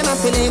 My dog them a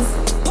feelings.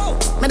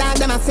 My dog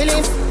them a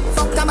feelings.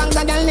 Fuck a bang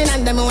the girl in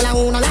and them all a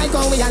who no like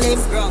how we a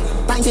live.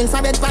 Pint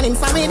infrared, pan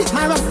infrared.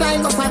 My rough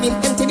style go for it.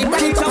 Empty the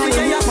bright. Come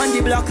here up on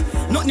the block.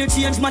 Nothing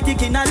change, my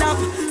tick in a lap.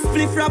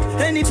 Spliff rap,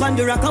 any pan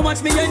the rack. I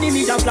watch me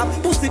enemy that flap.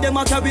 Pussy them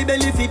a carry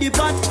belly for the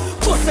pot.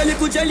 Bust a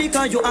little jelly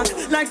can you act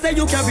like say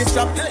you carry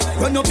strap.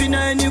 Run up in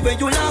any way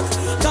you lack.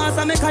 Cause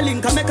I make a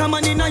link, I make a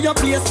man in your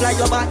place, fly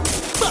your back.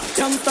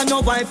 Youngster no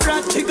wife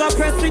rat. He got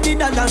press with the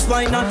dollars,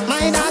 why not?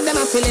 My dog them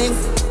a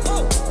feelings.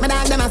 My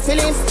dog them a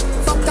feelings.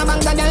 Fuck a bang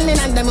the girl in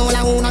and them all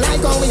a who no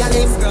like how we a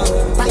live.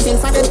 Fighting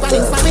for it,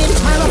 panning for it.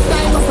 My rough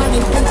style go for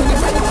it. Empty the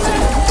bright.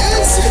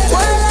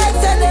 Well, I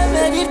tell them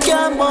that it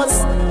can't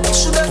bust.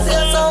 Shoulda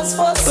say sounds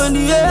first. When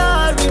the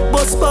air it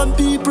bust from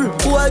people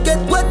who I get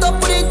wet up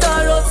with it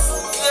and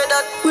rust. Hear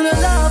that? We don't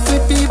laugh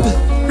with people.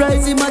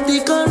 Rising my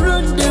dick and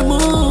run the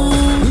moon.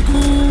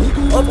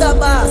 Up the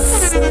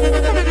bass.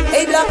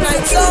 Hey, Black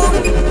Night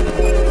Sound.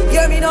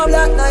 Hear me no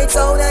Black Night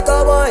Sound.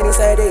 Echo boy, this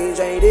say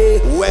DJ D.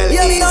 Well,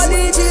 hear me no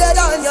DJ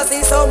Dan, you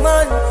see some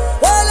man.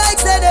 Well, like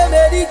say them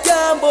that it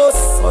can't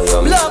bust.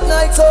 Black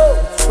Night Sound.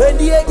 When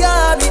the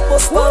air it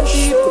bust from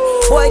people.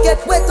 Boy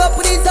get wet up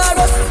with his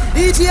arrows.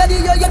 DJ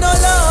D, you don't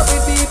laugh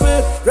with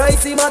people.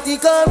 Rising my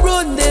dick and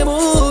run the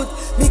mood.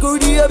 Me go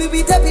there, we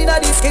be tapping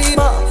at the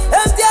schema.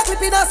 Empty a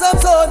clip in a some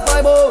sound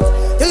by mouth.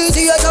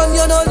 DJ Dan,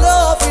 you don't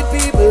laugh with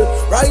people.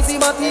 Rising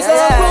my dick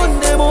and run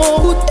the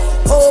mood.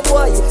 Oh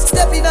boy,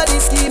 stepping at the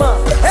schema.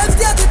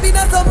 Empty a clip in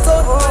a some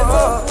sound by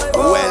mouth.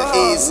 Well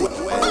easy.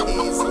 Well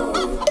easy.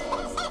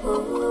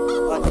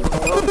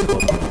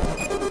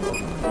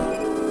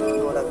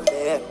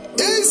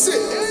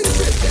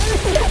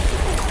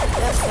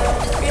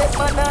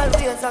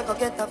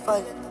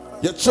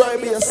 You try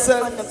me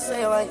yourself.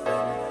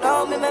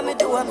 Now me make me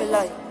do what me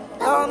like.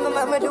 Now me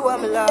make me do what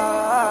me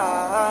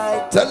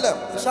like. Tell them.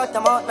 Shut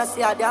them out, not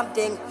say a damn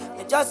thing.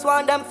 Me just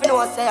want them to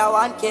know say I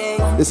want king.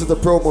 This is the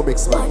promo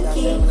mix,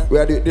 man. We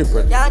are doing it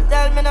different. Can't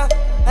tell me no.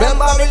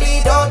 Remember me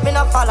lead out, me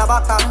no follow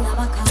back on.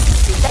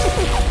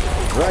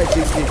 Right,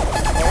 Jinky.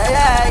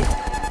 Yeah.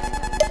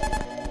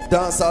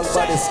 Dance all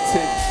bodies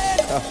thing.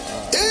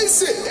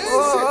 Easy.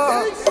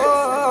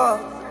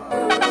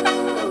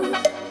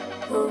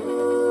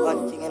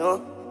 One thing, you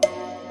know.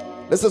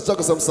 Let's just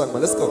juggle some song,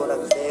 man. Let's go.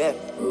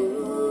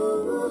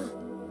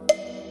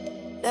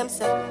 Them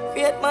say,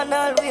 great man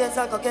always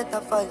I go get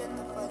a fight.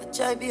 You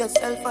try be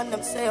yourself and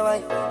them say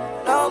why.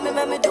 Now me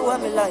make me do what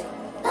me like.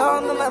 Now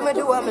me make me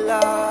do what me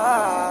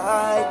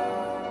like.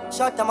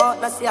 Shut them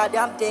out, not say a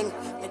damn thing.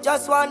 Me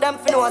just want them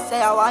to know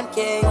say I want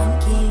king.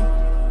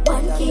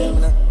 One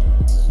king.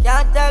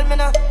 Can't tell me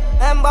no.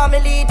 Remember me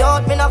lead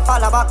out, me no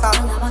follow back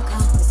on.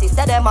 See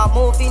say them a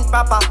moving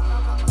proper.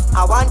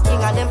 I want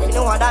king and them to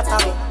know what that a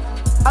me.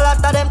 A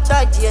lot of them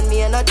try drain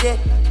me energy.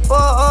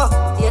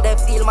 Stay them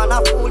feel man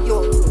a fool you.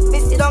 Me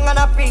sit down and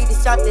a pre the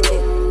strategy.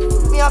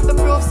 Me have to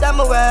prove some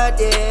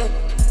worthy.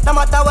 No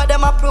matter what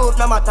them approve,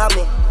 no matter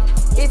me.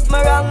 If me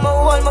wrong, me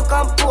hold my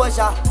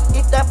composure.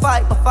 If they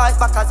fight, me fight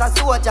back as a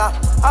soldier.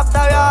 After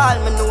all,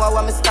 me know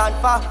what me stand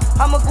for.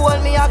 I'm a goal,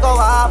 me a go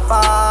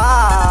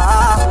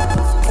far.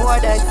 More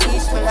than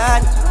teach me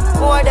learn.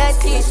 More than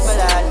teach me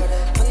learn.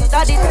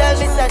 Daddy tell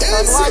me said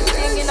son, one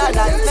thing in a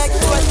life, make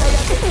sure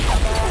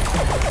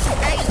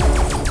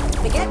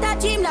Me get a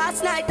dream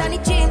last night and the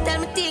dream tell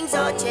me things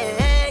all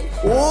change.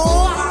 A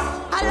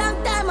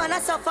long time and I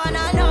suffer and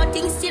I know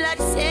things still are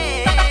the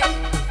same.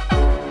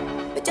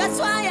 But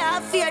just why I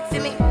have fear for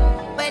me.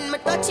 When me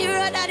touch the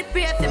road, I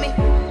pray for me.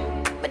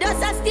 But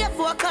just I stay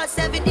focused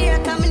every day,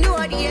 come know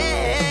the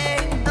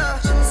end.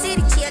 See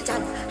the change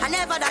and I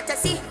never that I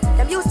see.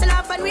 Them used to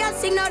laugh and we all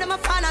sing, now them a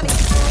fan of me.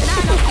 And I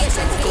know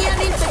patience, me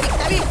aiming for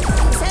victory.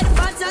 Said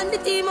fans and the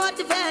team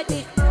motivate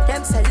me.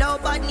 Them say low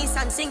badness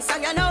and sing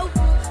song, you know.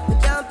 We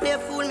can't play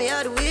fool, me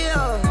out the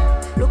wheel.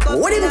 Look up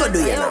what him gonna do,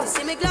 you know?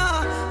 See me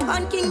glow.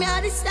 One king, me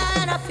out the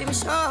style, I feel me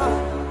show.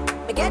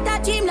 I get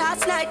that dream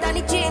last night and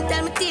the dream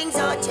tell me things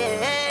all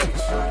change.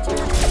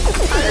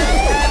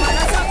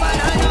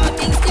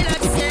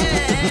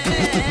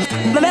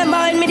 Remember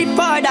when me the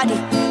poor daddy.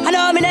 I I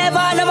know me never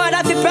no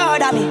mother feel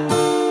proud of me.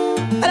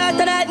 A lot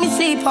of night me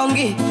sleep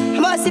hungry. I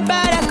must be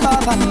proud and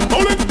cover.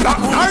 Hold it, that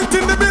night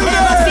in the building.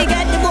 Never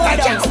forget the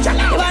boredom.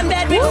 The one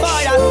bed with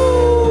father.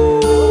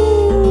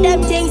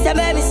 Them things that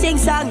made me sing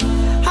song.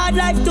 Hard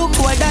life too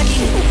cold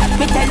daddy.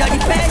 Me tell you the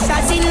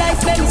pressures in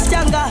life made me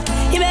stronger.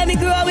 He made me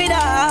grow with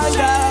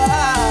hunger.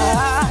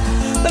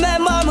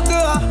 Remember me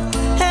grow.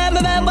 Hey,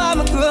 remember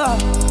me grow.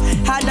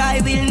 And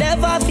I will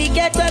never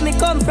forget where me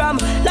come from.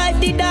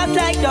 Life did dark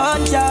like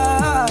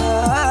dungeon.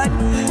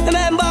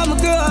 Remember me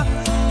grow.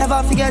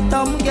 Never forget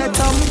them, get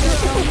them.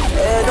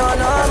 They don't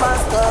know my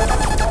stuff.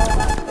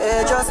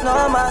 They just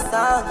know my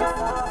song.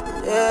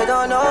 They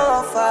don't know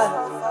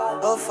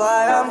how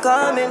far I'm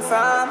coming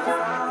from.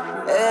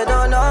 They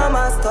don't know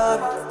my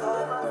story.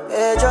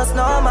 They just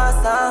know my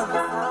song.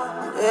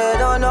 They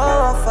don't know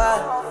how far.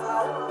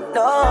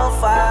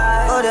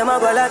 Oh, them a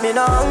go like me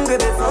no hungry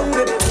before.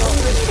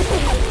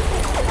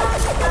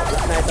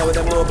 Night out with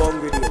them no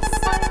hungry days.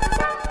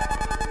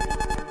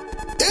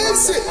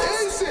 Easy.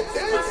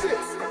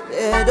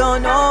 They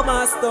don't know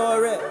my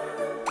story.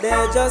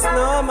 They just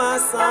know my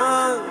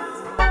song.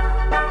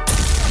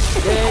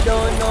 They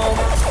don't know.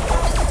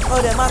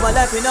 Oh, them a go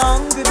like we no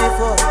hungry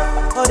before.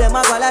 Oh, them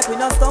a go like we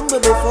no stumble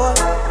before.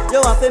 You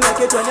want to make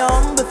it when you're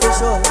humble for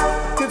sure.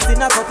 Crips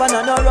in a cup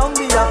and no rum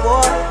be a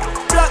pour.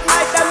 Black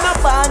night, them not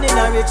born in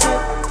a richie.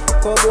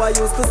 Cowboy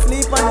used to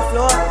sleep on the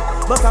floor.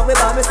 But when we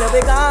born, we say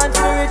we gone to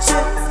the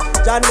richie.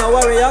 John, no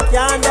worry, you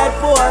can't dead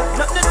poor.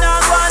 Nothing now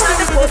go on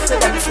the post, so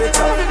them switch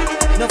up.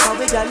 No for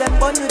we got them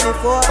bun with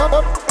before.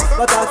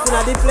 But as soon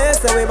as the place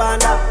that we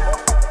band up,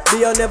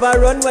 we all never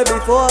run way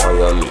before.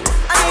 And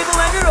even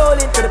when we roll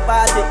into the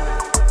party,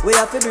 we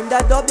have to bring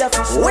that dub there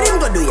for sure. What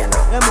him go do you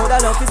now? Them woulda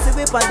love to see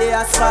we on the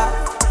asphalt.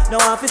 No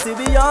one to see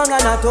we young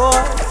and at all.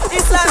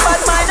 It's like bad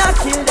mind and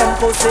kill them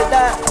pussy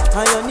there.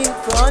 And you need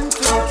fun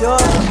to the cure.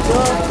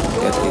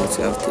 Get things,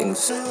 have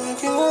things.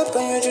 You up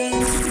on your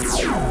dreams.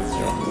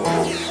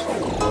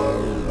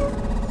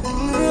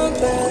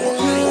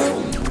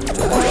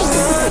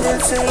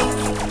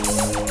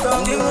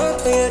 Don't give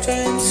up on your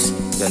dreams.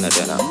 Jenna.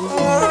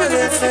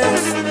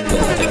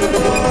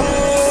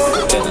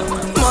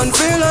 Man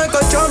feel like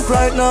a champ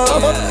right now.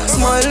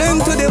 Smiling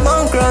to the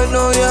bank right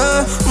now,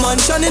 yeah. Man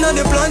shining on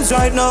the plans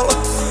right now.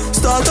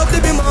 Start up to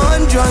be my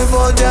hand drive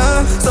out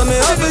there. So me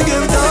have to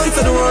give down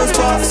to the worst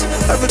parts.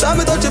 Every time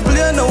I touch a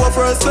plane, no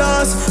first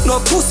class. No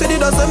pussy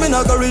did I say me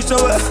not gonna reach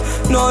nowhere.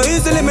 No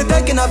easily me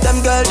taking up them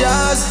girl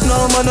jazz.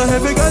 No man no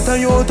heavy get a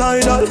youth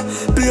idol.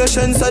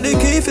 Patience are the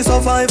key for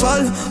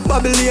survival.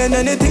 Babylon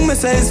anything me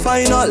say is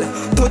final.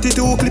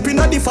 32 clipping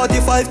at the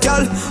 45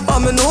 gal. I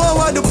me know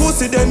why the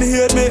pussy them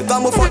hate me.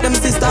 Got me fuck them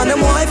sister and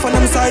them wife and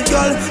them side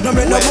girl. No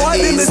make no boy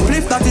be me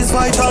spliff, that is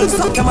vital.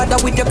 Suck your mother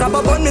with your grab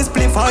a gun, me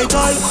spliff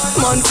vital.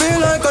 Man feel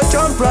like a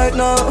champ right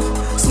now.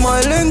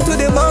 Smiling to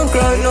the bank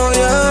right now,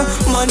 yeah.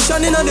 Man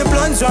shining on the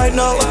plans right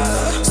now.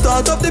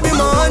 Start up to be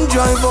my hand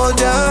drive out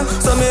there.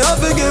 So me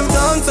have to give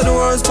down to the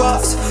worst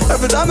parts.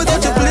 Every time I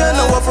touch a plane,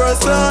 no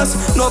first class.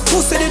 No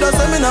pussy did I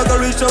say me not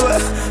gonna reach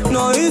nowhere.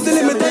 No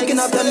easily me taking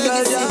up them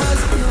girls.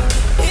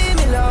 Hear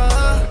me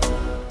love.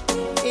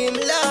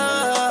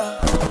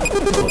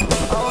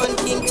 I want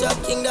King Chop,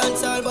 King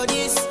Dance, all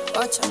bodies.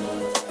 Watch out.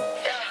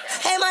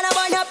 Hey man, I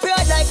wanna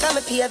proud like I'm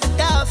a pay of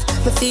it off.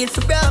 Me feel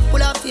for rough,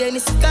 pull off here in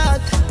the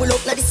cock. Pull up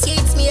na the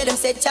seats, me hear them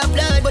say chop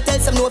blood. But tell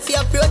some no if you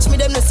approach me,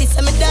 them no see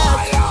some dog.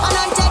 And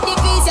on 10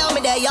 degrees, yeah,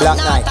 me there, young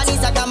not. And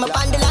he's a got me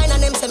on the line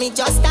and them say me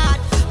just start.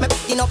 Me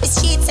picking up the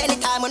sheets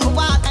anytime when me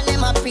walk. And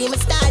them a pre me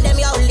style, them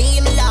yo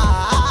leave me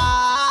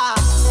laugh.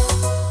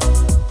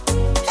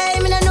 Hey,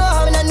 me no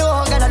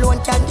know, God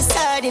alone can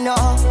decide, you know.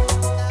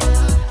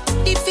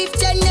 The 5th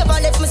gen never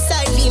left my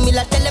side, leave me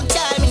like tell them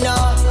try me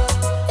now.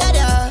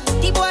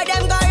 The boy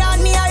them go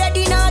around me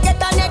already now, get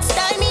the next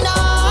time, you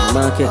know.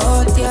 Market.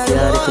 Oh, dear,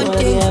 one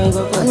thing.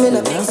 And me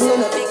no big,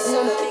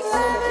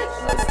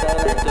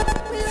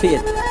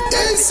 Faith.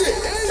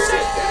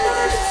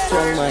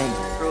 Strong mind.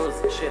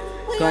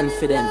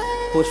 Confident.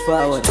 Push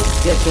forward.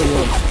 Get to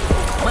you.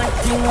 My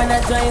thing when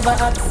I drive a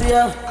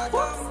Axia.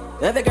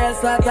 Every girl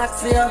start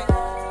taxi.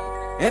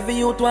 Every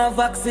youth want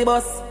vaxi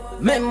bus.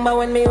 Remember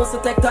when me used to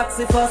take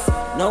taxi first.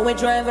 Now we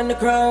driving the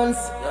crowns.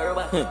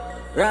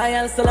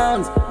 Royal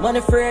salons,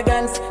 money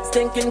fragrance,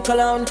 stinking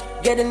cologne.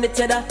 Getting the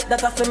cheddar,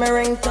 that's off my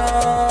ringtone.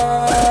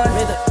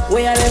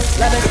 We are live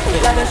lavish. We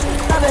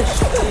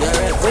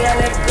are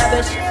live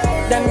lavish.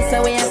 Them say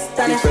we are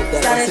stylish.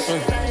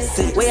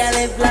 We are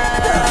live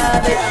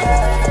lavish.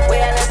 We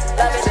are live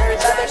lavish.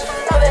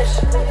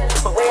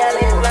 We are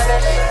live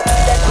lavish.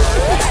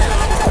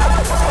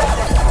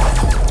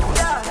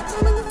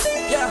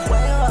 Yeah. Why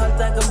you all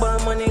talk about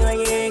money when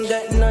you ain't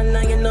got none? Now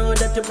you know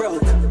that you're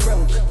broke.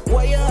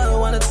 Why you all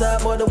wanna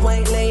talk about the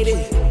white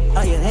lady?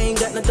 Oh, you ain't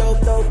got no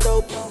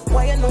dope.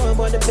 Why you know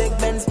about the big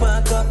Benz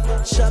park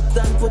up? Shop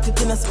and put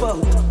it in a spot.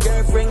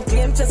 Girlfriend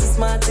claim just as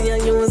smart to you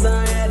use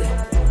her head.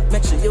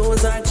 Make sure you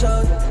use her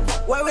child.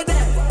 Why we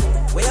there?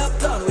 We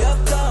uptown.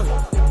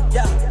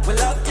 Yeah, we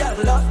love gun.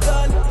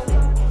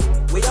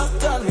 We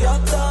uptown.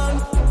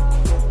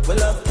 We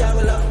love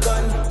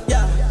gun.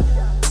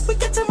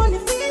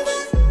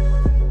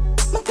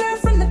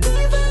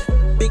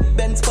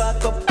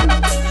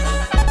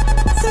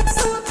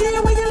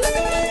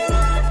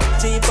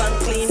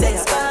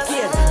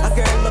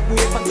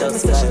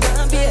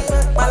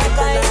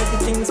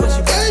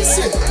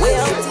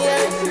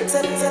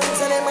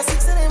 a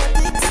six and them a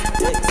dicks.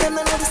 Them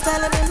don't know the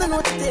style and them don't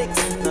know the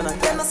ticks.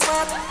 Them a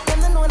smart, them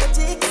don't know the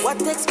tick. What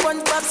takes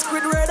SpongeBob,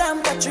 Squidward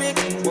and Patrick?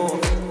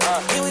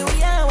 Here we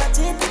are, watch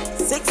it.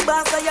 6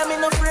 bars, I am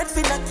in afraid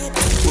for knock it.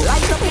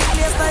 Light up the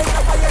place like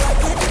a fire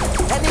rocket.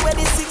 Anyway,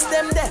 the 6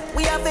 them there,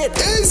 we have it.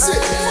 Easy.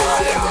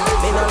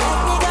 Me no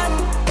leave me gun.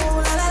 Ooh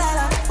la la la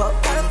la. Fuck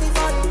therapy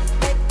fun.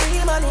 Make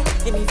real money.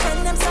 Give me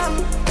friend them some.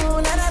 Ooh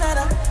la la la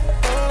la.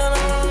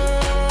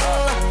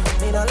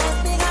 Me no leave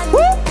me gun.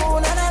 Ooh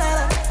la la la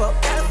la. Fuck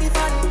therapy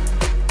fun.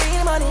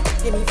 Real money.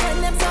 Give me friend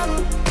them some.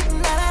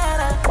 La la la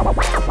la.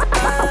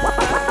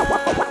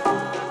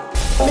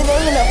 Me dey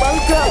in a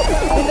bank up.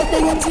 Me dey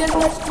in a jail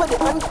left for the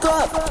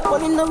handcuff.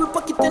 Money in our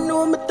pocket, you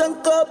know me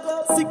tank up.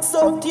 6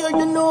 out here,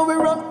 you know we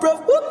run prof.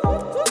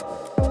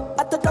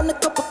 I took on a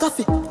cup of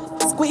coffee.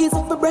 Squeeze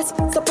up your breast,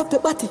 cup up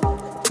your body.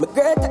 My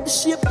girl got the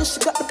shape, yeah, she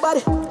got the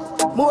body.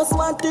 Most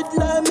wanted,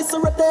 like Miss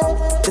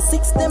Rotte. The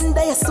 6 them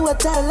there, so I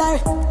tell Larry.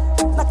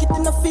 Knock it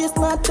in the face,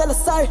 now tell her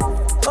sorry.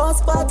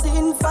 House party,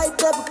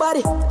 invite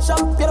everybody.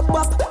 Champagne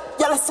pop,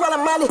 y'all swallow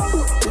money.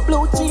 The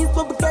blue cheese,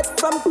 what we get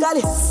from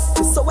Cali.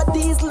 So a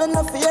diesel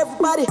enough for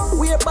everybody.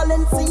 We're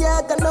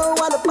Balenciaga, no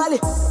one a Bali.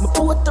 My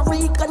Puerto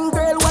Rican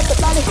girl, what the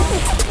body.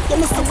 You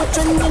know so we're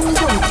trending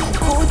down.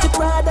 Gucci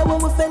Prada, when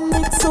we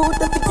Fendi suit,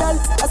 that's the girl.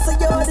 I say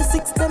you're the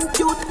 6 them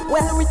cute.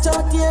 Well, reach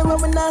out here when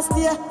we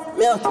nasty.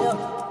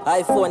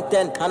 iPhone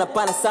 10 and a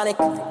Panasonic.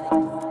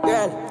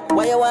 Girl,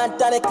 why you want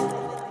tonic?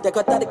 Take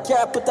out of the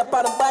car, put up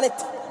on the bonnet.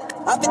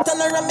 Have it on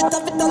her, have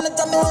it on the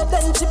tummy.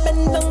 Then she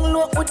bend down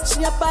low with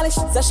she a polish.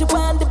 So she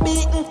want the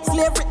beating,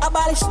 slavery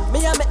abolish.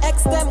 Me and my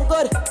ex them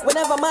good,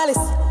 whenever malice.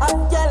 Have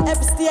girl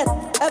every state,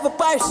 every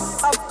parish.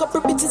 Have couple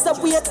bitches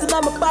up waiting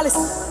on my palace.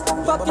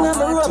 Fucking on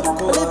my road,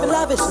 we live in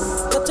lavish.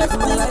 Touch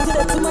everything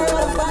till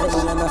tomorrow and vanish.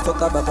 I'm a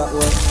fuck up about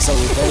work, so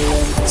we tell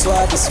them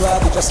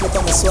swaggy, just look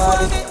at my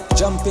swaggy.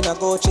 Jump in a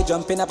Gucci,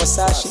 jump in a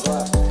Versace.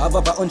 Have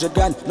up 100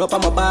 grand, no for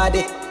my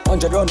body.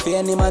 100 round for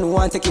any man who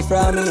want take it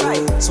from me.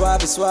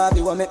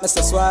 Swabby, what make me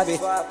so swabby?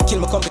 Kill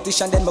my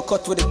competition, then me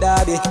cut with the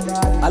derby.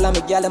 All of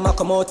me gyal them a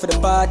come out for the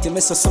party.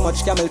 Me so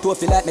much camel toe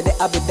feel like me the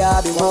Abu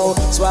Dhabi. Whoa,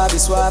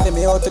 swabby,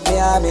 me out to the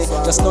army.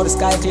 Just know the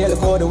sky clear, look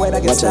how the weather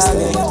gets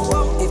stormy.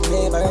 If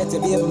me ever hurt you,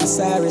 baby, I'm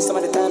sorry. Some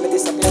of the time it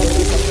disappear.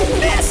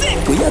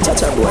 We a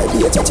cha-cha boy,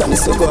 be a cha-cha ni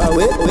so go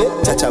away.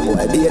 Cha-cha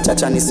boy, be a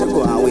cha-cha ni so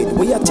go away.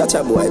 We a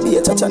cha-cha boy, be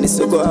a cha-cha ni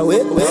so go away.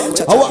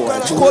 Cha-cha boy,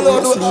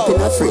 sleep in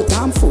a free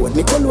time food.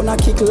 Me call on a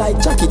kick like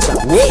Jackie Chan.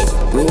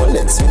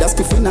 Rolex with a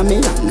stiff in a me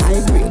and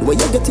high grade. Where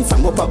you get it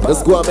from up above?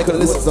 Let's go and make a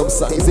list of some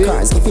songs.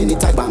 Cars, if you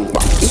need a bang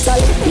bang.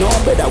 Italy, no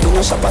better, we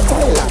no shop at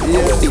Thailand.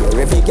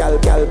 Yeah. Every gal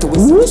to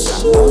his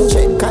mission. Don't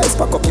check, guys,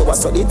 pack up your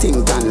so the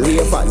thing done.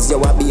 Ravers, you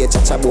a be a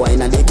cha-cha boy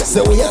in a day.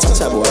 So we a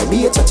cha-cha boy,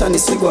 be a cha-cha ni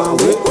so go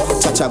away.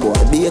 Cha-cha boy,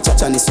 be a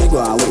cha-cha ni so go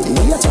away.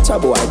 We a cha-cha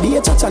boy, be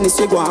a cha-cha ni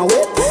so go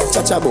away.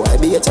 Cha-cha boy,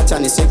 be a cha-cha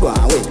ni so go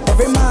away.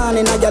 Every man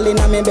in a gal in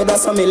a me bed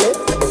so me live.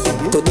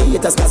 To the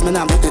haters cause me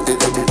now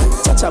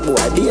cha-cha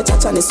boy, be a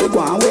cha-cha ni so go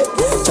away.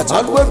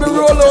 And when we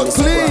roll out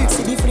clean,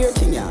 see the flare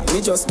king ya.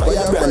 Me just buy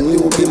a brand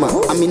new Beamer.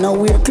 I mean now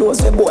wear clothes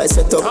the boy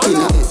set up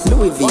dinner.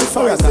 Louis V,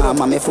 Farragher,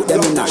 me foot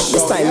them in a. The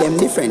style them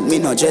different, me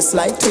not just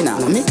like Tina.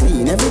 Me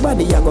clean,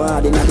 everybody ya go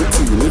hard in the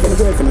team. Even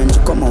girlfriend when she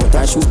come out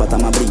her shoes but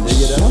I'm a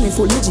bleach. Money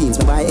full of jeans,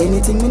 me buy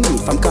anything me need.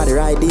 From car the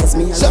ride days,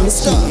 me and the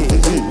scheme.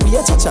 Be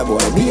a cha-cha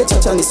boy, be a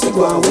cha-cha ni so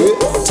go away.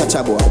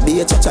 Cha-cha boy,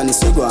 be a cha-cha ni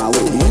so go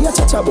away. Be a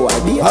cha-cha boy,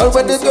 be a cha-cha. how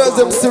many girls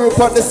them syrup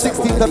on the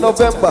 16th of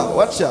November?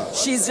 Watch out.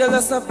 She's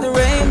jealous of the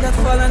rain that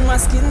fall on my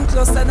skin,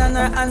 closer than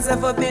her hands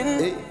ever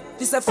been.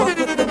 This a fuck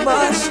with the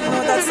boss, she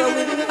know that's a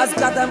win. As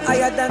God I'm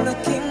higher than the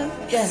king.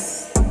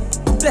 Yes.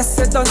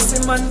 Blessed don't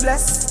seem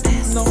unblessed.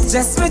 No,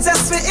 just me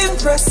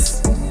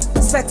impress.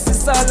 Sex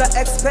is all I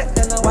expect,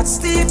 and I watch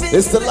TV.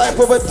 It's the life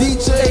of a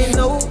DJ. They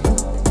know.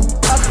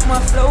 Up my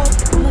flow,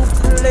 move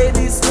to the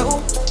ladies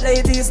know.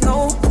 Ladies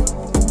know.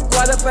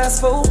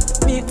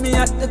 4:15, meet me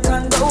at the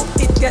condo.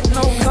 It get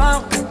no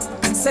calm.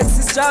 Sex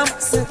is jam,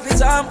 simply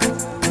jam.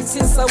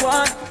 Since I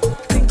want,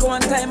 think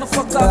one time I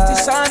fuck off the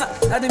Shana.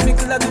 At the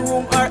middle of the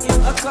room or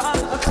in a car.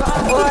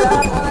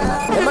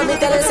 Them a me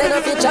tell us say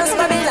no fi trust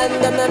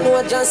Babylon. Them no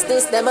know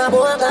justice, them a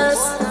bogus.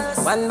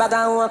 One bag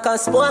of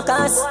workers,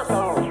 focus.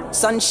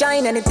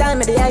 Sunshine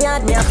anytime of the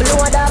yard, me a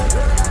float up.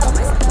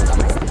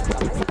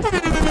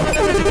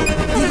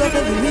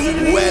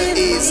 Well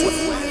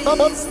easy.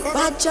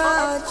 Bad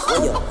charge.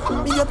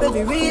 Big up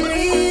every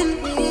real.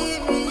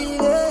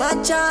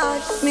 Bad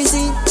charge. Me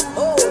see,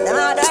 them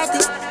a dirty.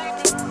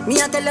 Me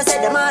a tell you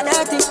say them a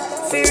dirty.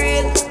 For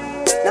real,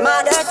 them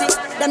a dirty.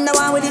 Them the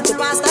one with it to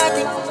pass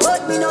 30.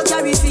 But me no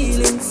carry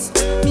feelings.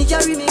 Me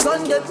carry me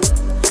gun them.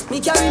 Me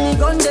carry me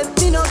gun them.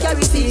 Me no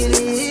carry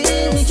feelings.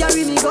 Me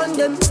carry me gun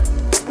them.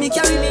 Me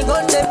carry me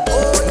gun them.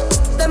 Oh,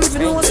 them if you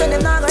know say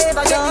them not gonna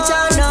ever get the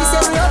chance. They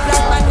set me up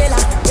like Mandela.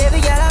 Every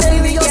girl I see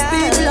me just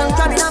people and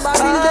crabbing a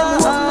barrel them.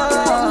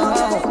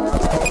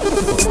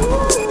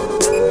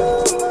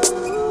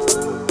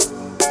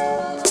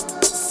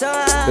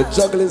 The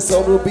juggling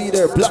sound will be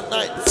there. Black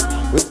Nights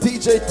with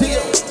DJ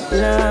Theo.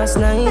 Last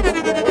night,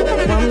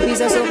 one piece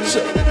of soap.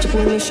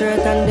 pull me shirt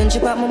and then she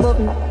pop my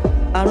button.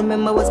 I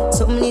remember what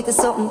something lead to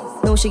something.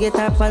 Now she get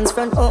her pants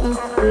front open.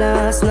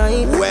 Last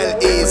night, well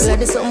easy. Like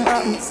this something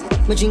happens.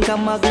 Me drink a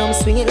Magnum,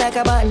 swing it like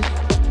a button.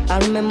 I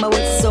remember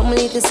what something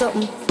lead to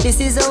something. This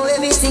is how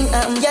everything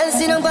happen. Girl,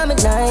 sit down by me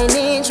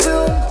 9-inch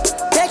room.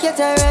 Take your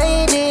time,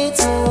 ride it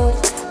smooth.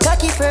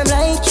 Cocky firm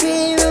like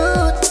tree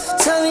root.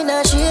 So we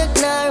not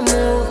shake nor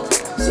move.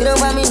 Sit down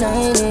by me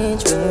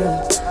 9-inch room.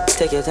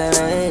 Take your time,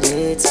 ride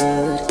it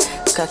smooth.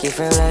 Cocky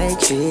firm like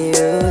tree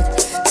root.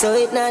 So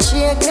it not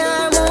shake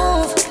nor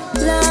move.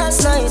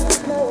 Last night,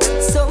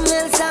 something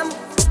else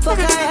fuck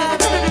her heart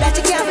that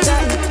you can't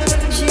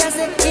forget. She has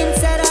it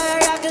inside her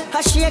rocket.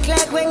 Her shake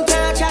like when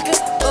can't chuckle.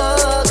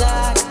 Oh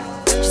God,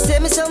 she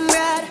said me some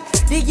rad.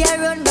 The girl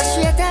run but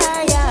straight to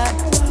her yard.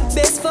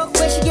 Best fuck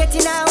when she get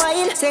in her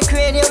wine. Say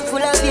cranium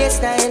full of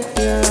baseline.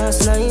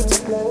 Last night,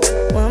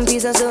 one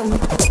piece of something.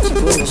 She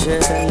pull my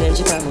shirt and then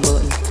she pop my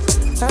button.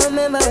 I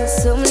remember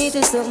some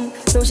little something.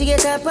 Now she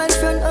get up on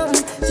front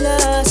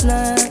last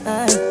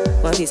night,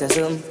 one piece of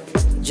something.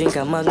 Drink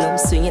a Magnum,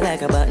 swing it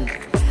like a button.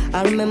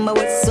 I remember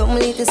what something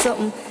little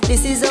something.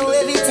 This is how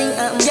everything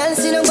happen. Girl,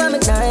 sit down by me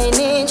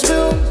 9-inch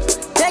room.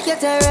 Take your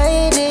time,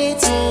 ride it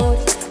smooth.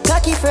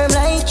 Cocky firm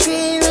like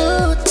tree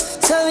root.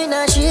 So we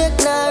not shake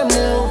nor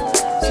move.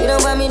 Sit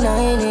down by me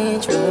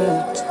 9-inch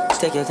room.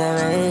 Take your time,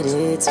 ride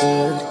it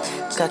smooth.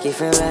 Cocky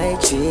firm like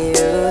tree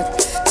root.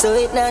 So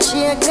it not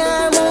shake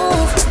nor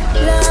move.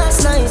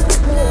 Last night,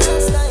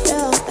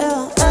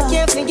 I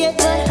can't forget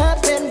what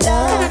happened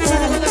last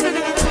night.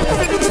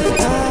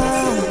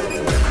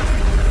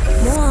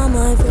 More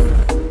my food.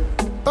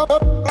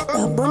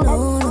 That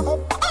banana.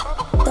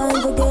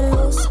 Time to get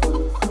loose.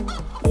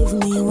 Give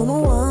me what I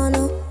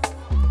wanna.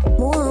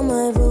 More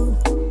my food.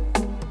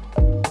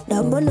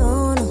 That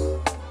banana.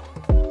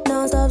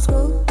 Now stop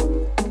school.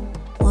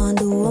 Wanna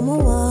do what I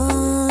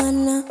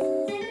wanna.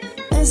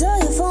 Answer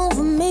your phone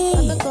for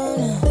me.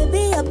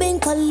 Baby, I've been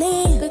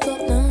calling.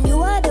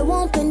 You are the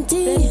one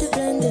plenty.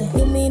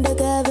 Give me the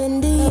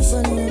Cavendish.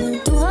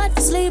 Too hard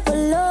to sleep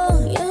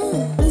alone.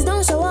 Please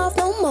don't show off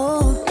no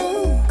more.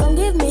 Come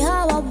give me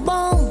how I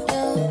bone.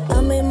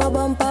 I made my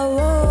bumper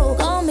roll.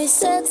 Call me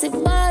sexy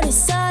body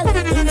solid.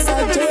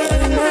 Inside J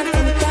ain't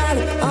nothing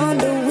solid. On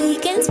the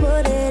weekends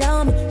put it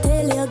on me.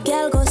 Tell your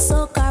gal go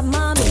soak our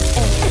mommy.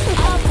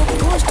 I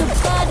push the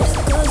body.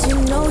 Cause you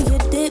know you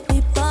did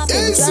be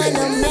poppin'.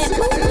 Tryna make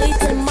my way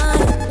to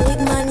mine. Big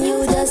man, you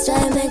just try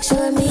to make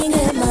sure me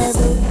get my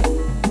boo.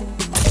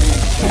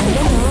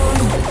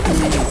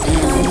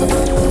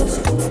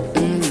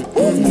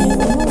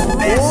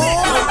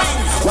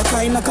 What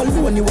kind of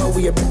cologne you are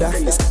wear, brother?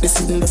 This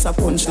sitting just a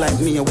punch like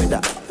me a weather.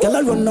 Girl,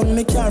 I run down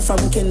me car from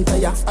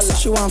Kentaya.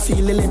 She want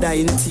feel the leather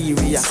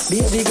interior.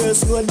 Baby girl,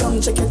 slow down,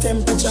 check your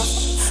temperature.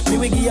 Me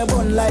we give you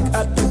bun like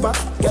hot pepper.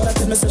 Girl, I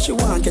tell me say she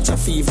want catch a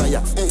fever,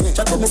 yeah. She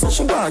tell me say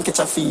she want catch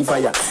a fever,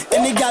 yeah.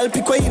 Any girl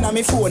pick her in on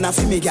me phone and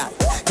fi me girl.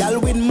 Girl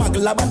with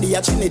magla body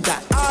a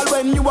Trinidad. All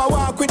when you a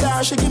walk with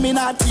her, she give me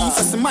that teeth.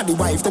 As somebody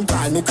wife, them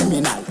call me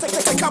criminal.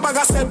 Take a bag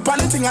of step on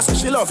the thing and say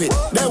she love it.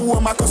 Then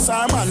woman cuss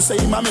her man, say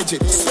him a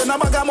midget. Spend a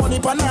bag of money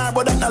pon her,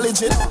 but that not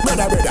legit.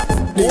 Brother, they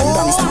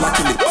dance still a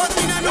kill it. But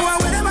me no know where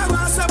them a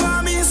want so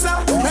about me, so.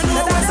 Me know where them a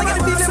want so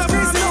about me, so.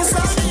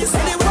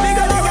 Anyway,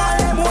 go girl,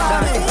 them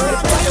want me.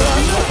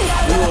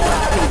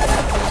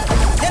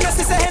 You know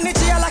she say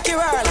energy a lucky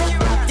world.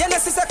 You know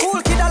she say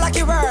cool kid a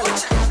lucky world.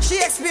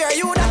 She experience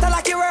you that a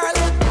lucky world.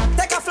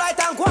 Take a flight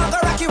and go and go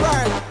rocky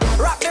world.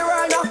 Rock the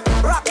world now,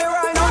 rock the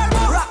world now,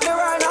 rock the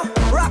world now,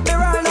 rock the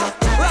world now,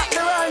 rock the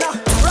world now,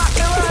 rock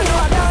the world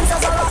now. Dancers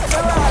a rock the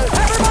world.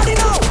 Everybody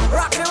know,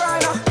 rock the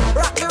world now,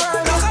 rock the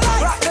world now,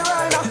 rock the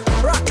world now,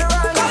 rock the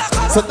world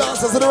now. So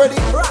dancers are ready.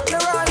 Rock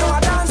the world now,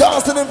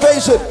 dancing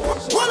invasion.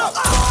 Hold up,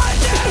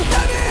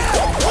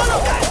 hold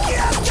up,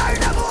 carry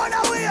them on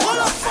away. Hold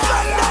up,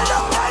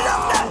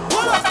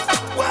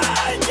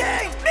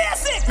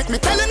 me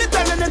telling it,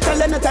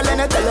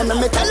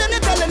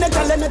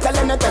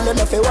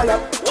 if you wall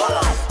up.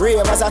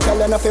 Ravers are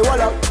telling if you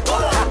wall up.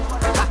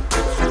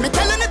 Me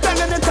telling it, if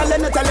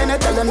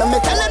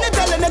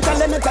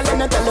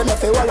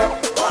you wall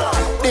up.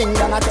 Ding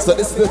dong. So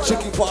this is the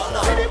tricky part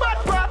now.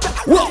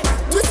 What?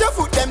 Twist your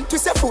foot them,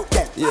 twist your foot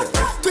them. Yeah.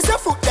 Twist your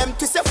foot them,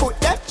 twist your foot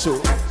them.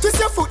 True. Twist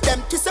your foot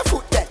them, twist your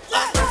foot them.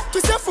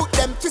 Twist your foot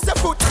them, twist your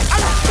foot.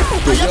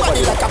 Do your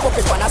body like a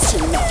puppet on a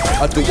string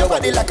now. Do your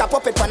body like a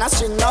puppet on a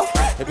string now.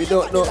 If you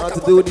don't know how to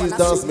do these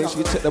dances, make sure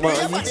you check them out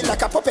on YouTube.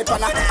 Like a puppet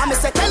on a. I'm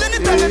say telling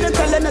it, if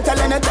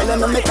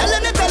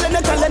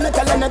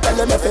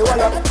you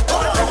wall up.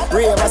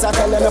 Ravers are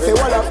telling if you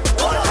wall up.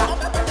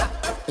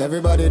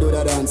 Everybody do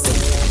the dancing.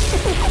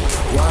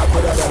 Walk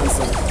with a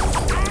dancer.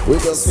 We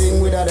just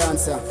sing with a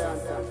dancer.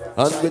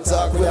 And we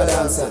talk with a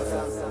dancer.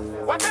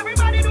 What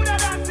everybody do the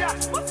dancer?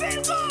 What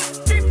feel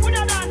good? Deep with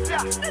a dancer.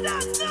 The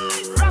dance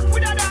nice. Rock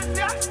with a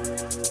dancer.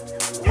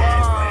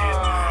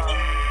 Wow.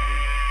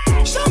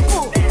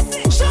 Shampoo,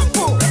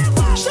 shampoo,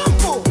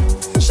 shampoo,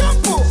 shampoo,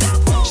 shampoo,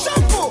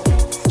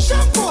 shampoo,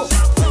 shampoo,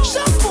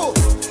 shampoo,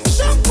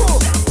 shampoo,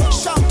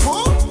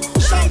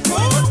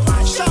 shampoo,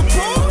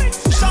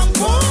 shampoo,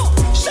 shampoo.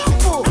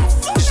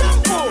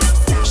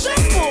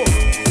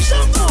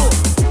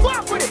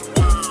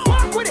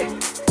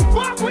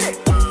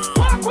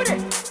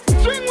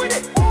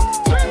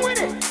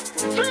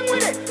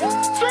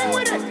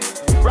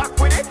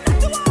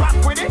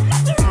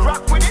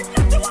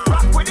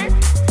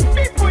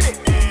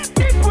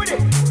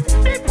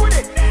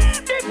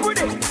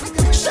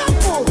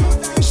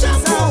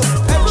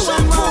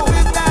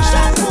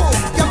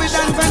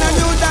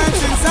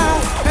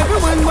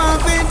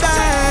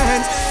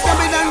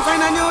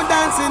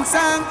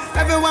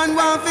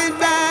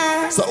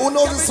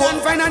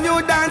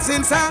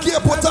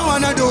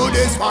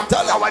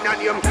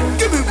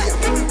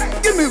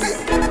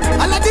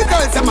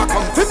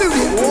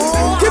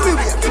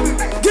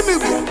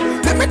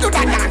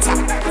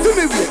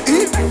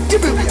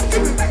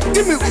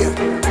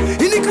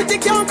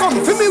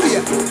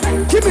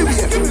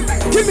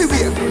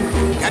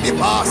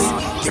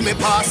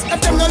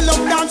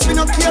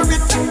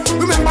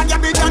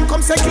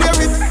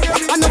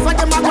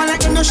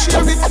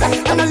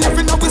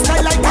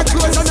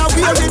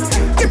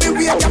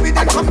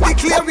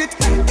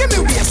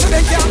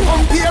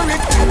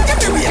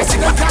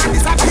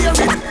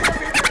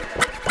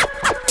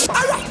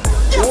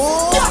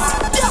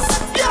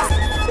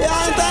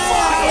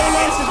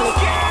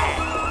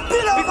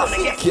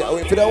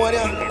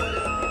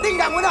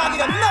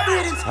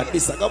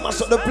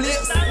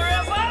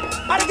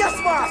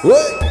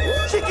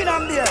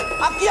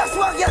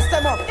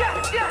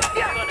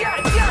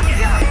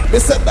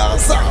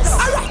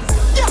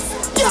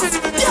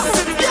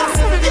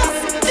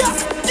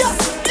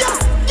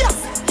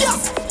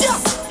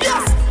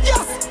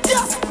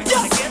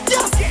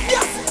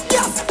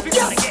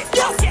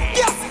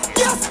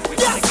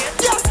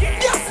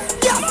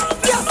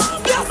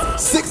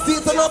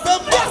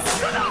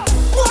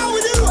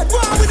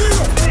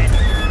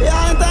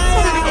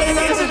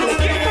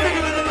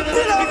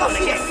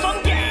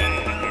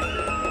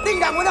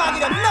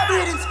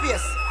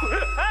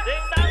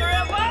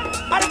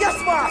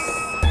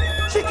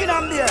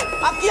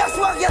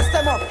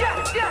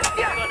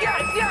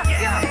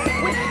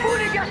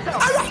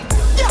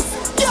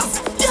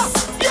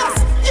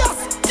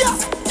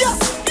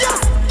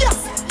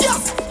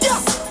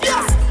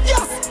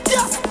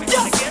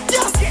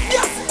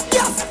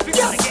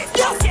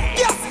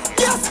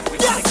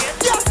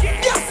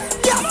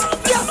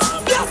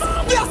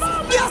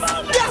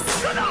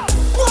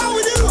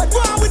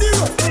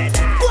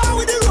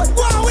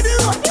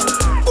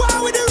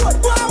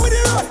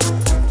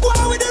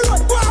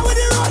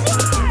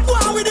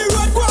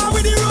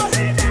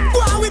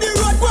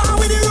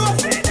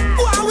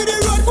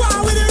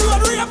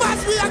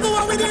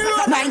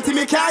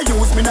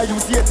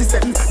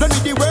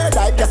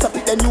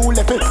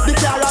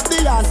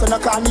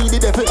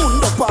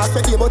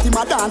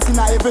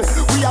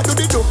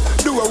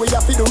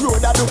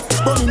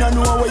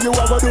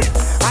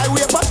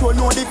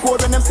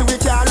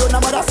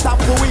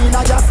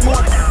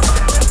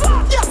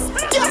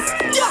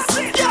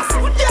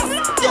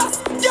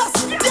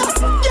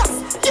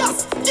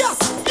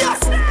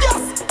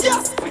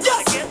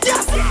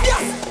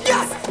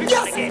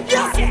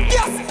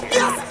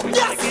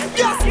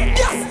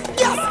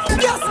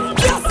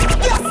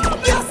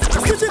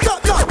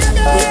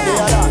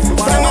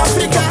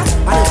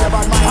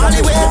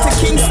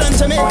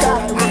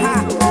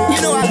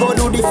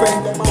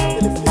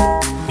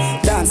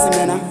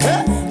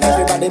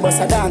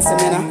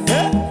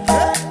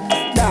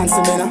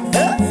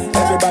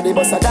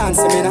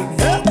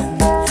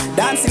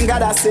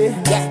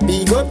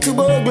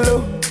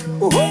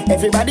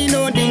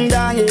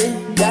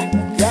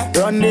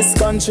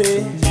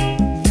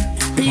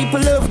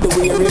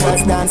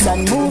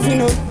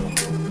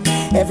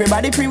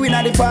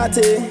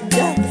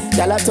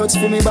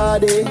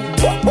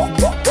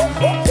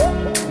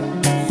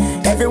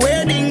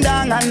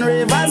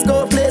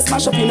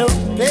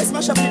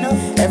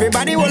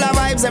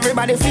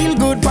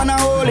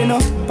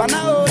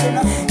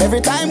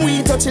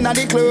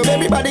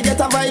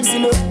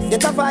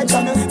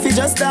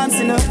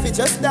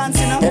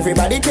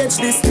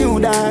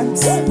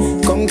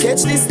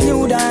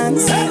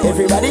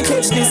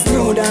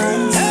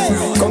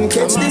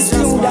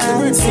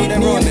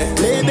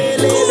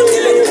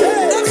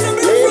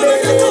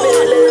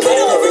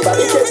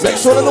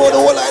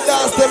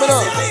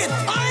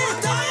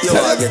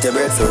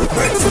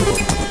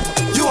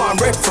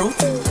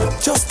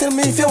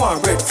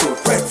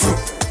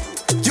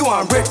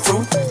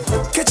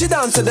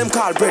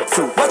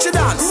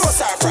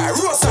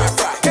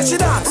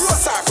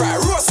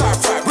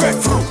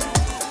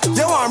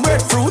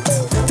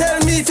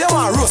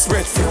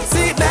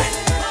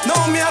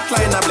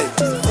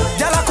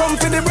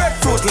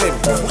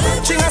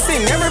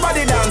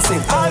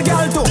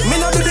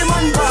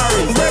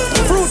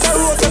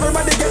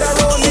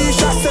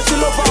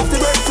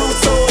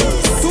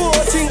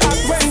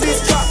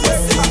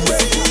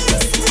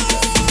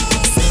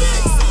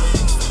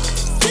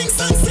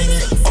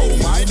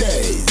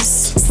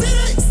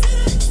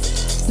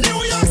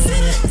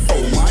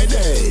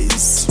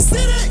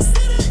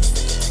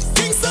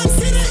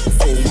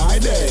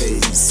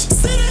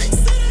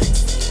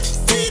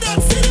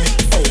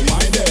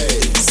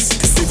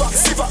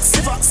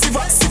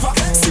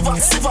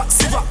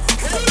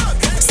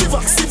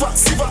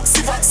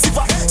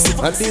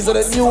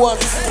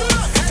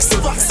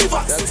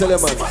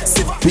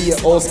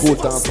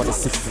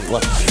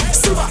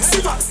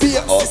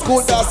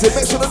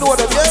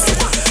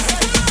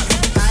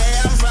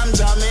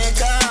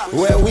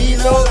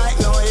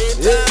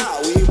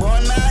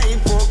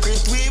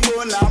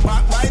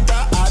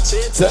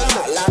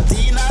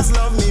 Latinas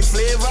love me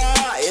flavor.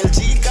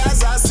 LG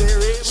cause I say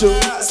raver. So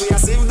I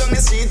sing down the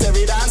street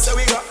every dance. So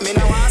we got me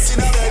now I see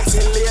no bed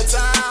till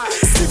later.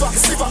 Siva,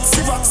 siva,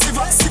 siva,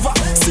 siva, siva,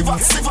 siva,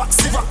 siva,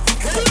 siva.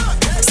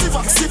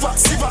 Siva, siva,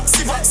 siva,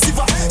 siva,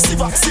 siva,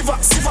 siva, siva,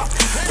 siva.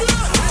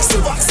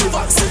 Siva,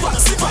 siva, siva,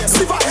 siva,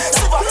 siva,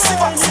 siva,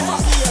 siva, siva.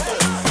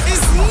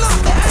 It's not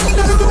the end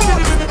of the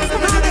road.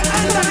 Not the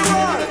end of the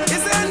world.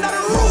 It's the end of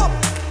the rope.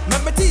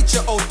 Let me teach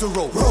you how to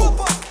rope.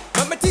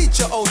 Let me teach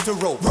you how to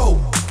rope.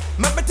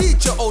 Let me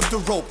teach you how to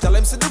rope. Tell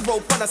him see the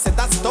rope and I said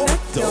that's dope.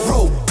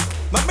 Rope.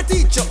 Let me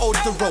teach you how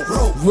to rope.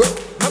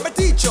 Let me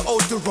teach you how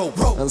to rope.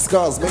 And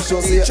Scarz, make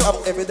sure you have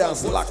every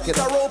dance lock it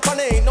up. up. Rope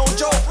and ain't no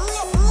joke.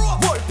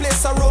 Boy,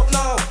 place a rope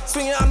now.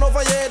 Swing your hand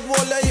over your head,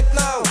 roll your hip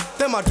now.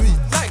 Them a do it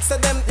like say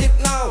them hip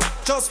now.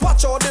 Just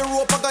watch how the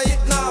rope I got hit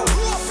now.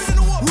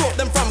 Rope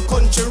them from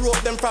country,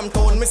 rope them from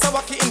town. Mr.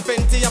 Wacky in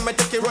Fenty and me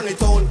take it run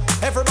it on.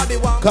 Everybody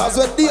want. Cause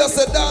when Dia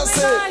said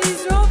dancing.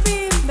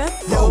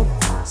 Rope.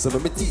 So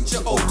let me teach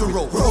you how to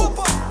rope.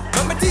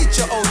 Let me teach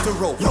you how to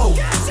rope.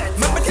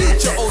 Let me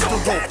teach you how to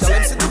rope. Tell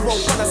him see the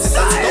rope and I say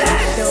that's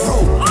dope.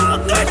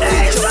 Rope. Let me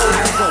teach you how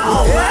to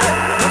rope.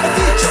 Let me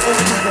teach you how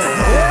to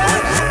rope.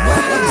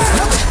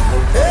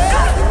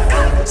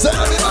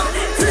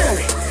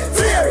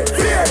 Fear it,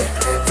 fear it,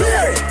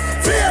 fear it,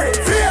 fear it, fear it,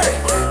 fear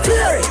it,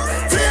 fear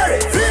it, fear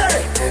it, fear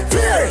it,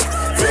 fear it,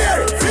 fear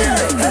it, fear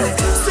it.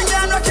 Sing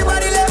and rock your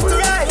body left to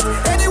right.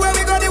 Anywhere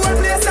we go, the one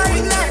place I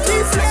ignite. We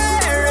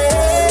flare it,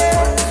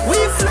 we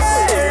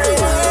flare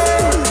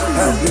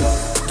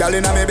it. Girl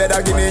inna me bed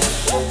a give me.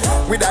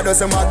 With a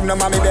dozen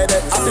magnum on me bed.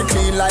 I feel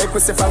clean like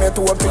pussy from your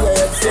toe to your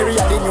head. Theory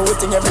of the new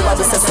thing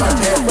everybody says smart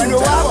head. When you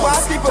walk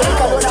past people, we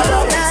can load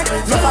around neck.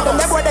 Look at them,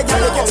 they boy, they girl,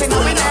 they get in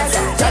on me neck.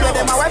 Tell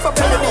them my wife up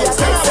to me, I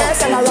say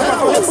sex. And I run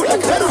up on the foot like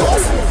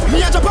clothes.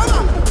 Me a jump on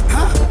man.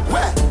 Huh?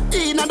 Where?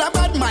 Inna the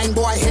bad mind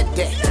boy head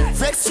there.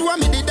 Vex show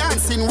me the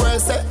dancing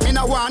world say. Me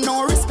no want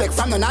no respect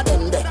from none of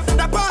them there.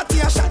 The party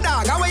a shot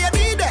dog, how you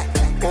need there?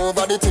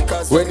 Over the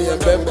tickers, when you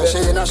remember, she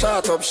in a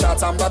shot up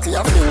shots and body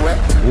a fling wet.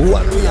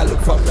 One way I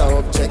look from the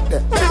object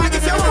there. Dog,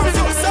 if you want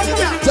fuck some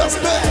girl, just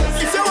beg.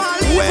 If you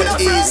want leave with a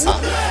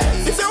friend,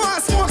 if you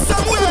want smoke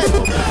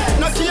somewhere,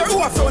 not care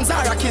who a phones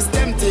are a kiss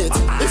them teeth.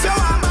 If you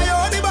want my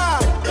own bar,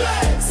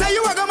 say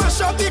you a go mash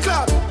up the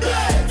club.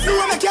 You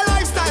want make your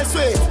lifestyle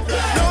sweet.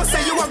 Don't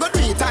say you a go do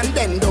it and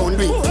then don't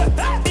do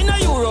it. In a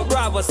Europe,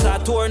 Bravo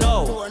start tour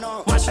now.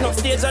 Mashing up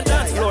stage and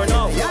dance floor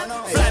now.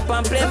 Fly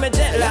and play me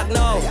jet lag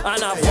now.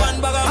 And have one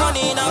bag of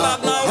money in a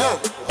bag now.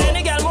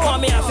 Any girl who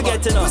want me, I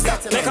forget to know.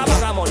 Make a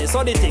bag of money,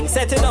 so the thing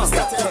set it up.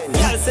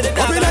 Girl see the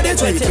dog and the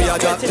tweet it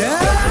up.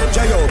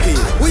 J.O.P.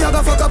 We a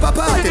go fuck up a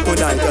party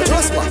tonight, you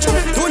just watch.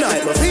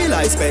 Tonight me feel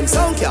I spend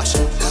some cash.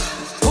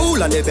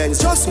 Cool on the Benz,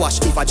 just wash.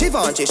 If a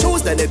Givenchy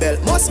shoes, then the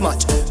belt must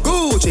match.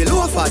 Gucci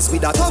loafers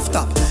with a tough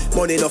top.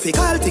 Money no fi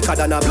call thicker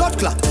than a blood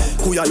clot.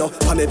 Who you know,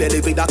 pa me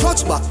belly with a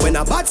clutch back. When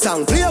a bad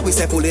sound clear, we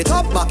say pull it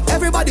up back.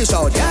 Everybody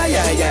shout, yeah,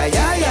 yeah, yeah,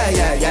 yeah, yeah,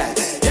 yeah, yeah.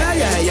 Yeah,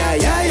 yeah, yeah,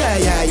 yeah, yeah,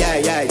 yeah, yeah,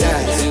 yeah,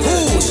 yeah.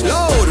 Push,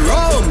 load,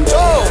 rum,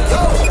 jump.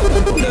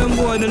 Them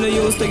boy don't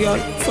use the girl.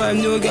 5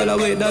 new girl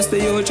away, that's the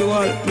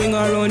usual. Bring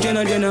her around,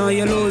 Jenna,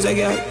 you lose a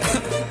girl.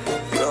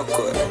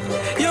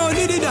 Yo,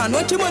 Diddy Dan,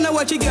 what you wanna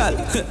watch a girl?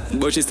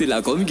 But she still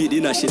a come get the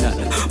national.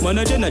 Man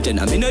a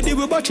Jenna, me no deal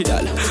with batchy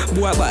doll.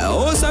 Boy buy a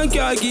house and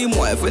car, give him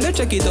wife when they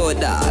check it out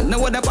dog. Now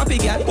what a papi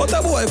girl, but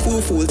a boy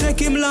fool, take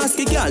him last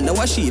ki girl. Now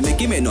what she make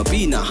him end up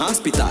in a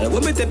hospital.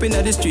 When me step in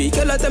the street,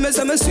 girl tell me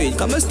some sweet.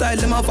 Come and style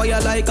them on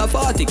fire like a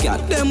 40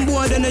 cat. Them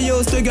boy then they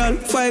use the girl.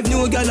 5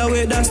 new girl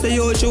away, that's the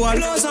usual.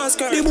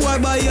 The boy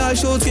buy all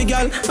shows ki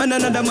girl, and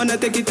another man a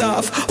take it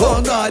off.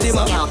 Oh God, him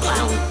a girl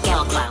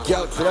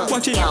clown.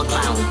 Watch it. Girl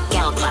clown.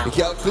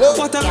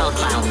 What a girl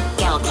clown.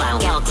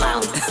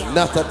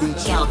 Not a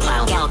beach. Girl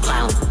clown.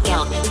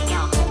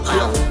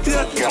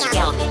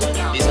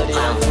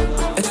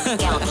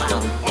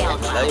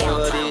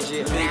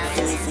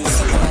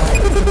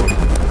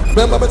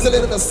 Remember, I'm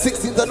telling you the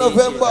 16th of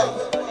November.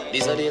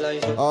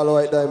 All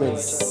white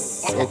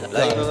diamonds. Oh,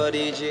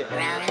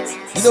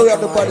 you know we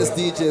have the baddest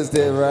DJs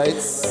there, right?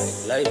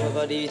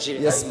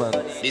 Yes, man.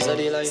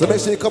 So make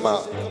sure you come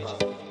out.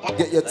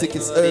 Get your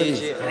tickets early.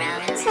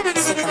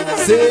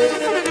 See?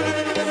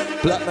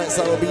 Black Nights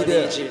will be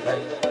there.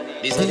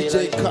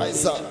 DJ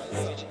Kaiser.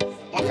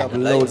 We have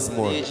loads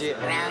more.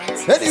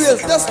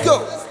 Anyways, let's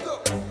go.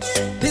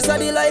 This is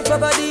the life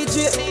of a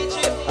DJ.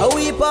 A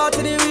we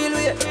party the real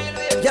way.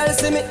 Girl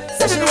see me,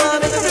 say she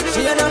want me.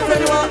 She and her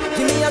friend want,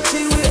 give me a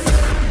chill way.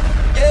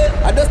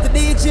 Yeah, I just the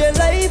DJ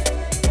life.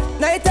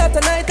 Night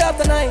after night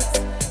after night.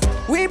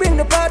 We bring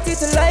the party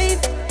to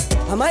life.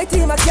 And my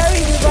team I carry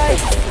the vibe.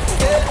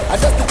 Yeah, I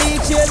just the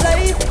DJ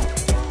life.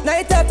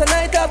 Night after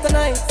night after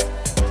night.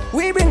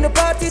 We bring the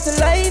party to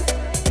life.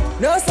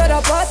 No start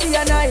a party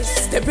a night.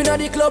 Stepping on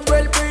the club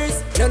well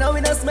breeze. No,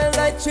 we don't smell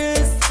like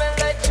cheese.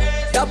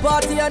 The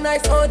party a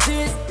nice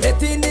OGs.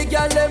 Let in the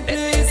girl them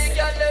please.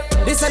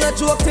 This ain't a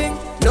joke thing,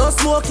 no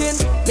smoking.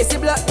 Missy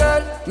black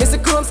girl, missy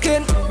chrome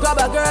skin. Grab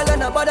a girl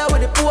and a bother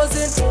with the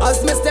posing.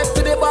 As me step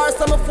to the bar,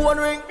 so my phone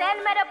ring. Send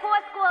me the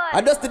postcode.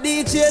 I dust the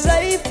DJ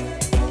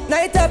live,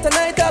 night after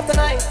night after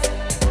night.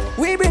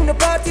 We bring the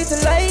party to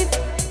life,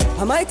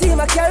 and my team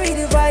I carry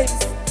the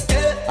vibes.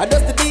 I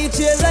dust the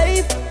DJ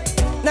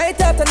live, night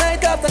after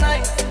night after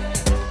night.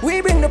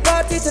 We bring the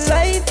party to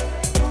life.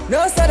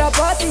 No start a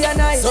party at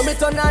night. So me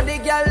turn on the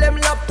girl them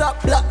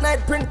laptop. Black night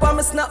print for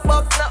me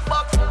snapbox.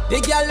 The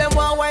girl them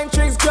want wine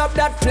tricks, grab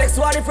that flex.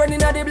 What the friend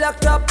inna the black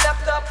top.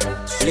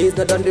 Please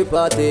not done the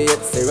party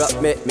yet. Say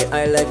rap make me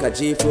eye like a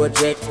G4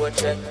 jet.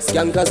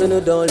 Scam cause you know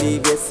don't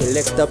leave yet.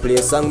 Select a play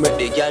song make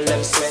the girl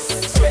them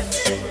sweat.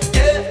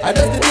 I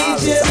just the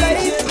DJ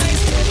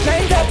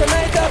night after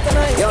night after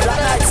night. Yo, Black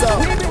Night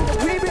song.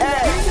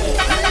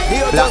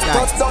 Hey, just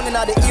touched down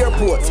inna the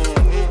airport.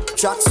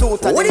 Track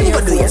suit and the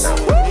Air Force.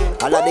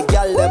 All of the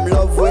gal them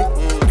love we.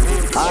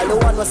 All the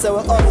one who say we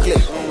ugly.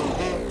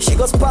 She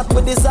go spot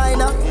with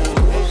designer.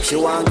 She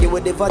want give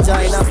with the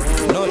vagina.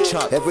 No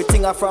chat.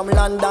 Everything are from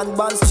London,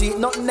 Bond Street.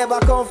 Nothing never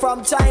come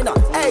from China.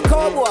 Hey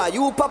cowboy,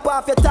 you pop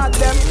off your tag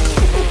them.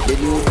 The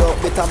new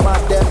dog better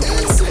mad them.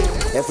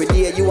 Every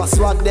day you a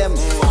swag them.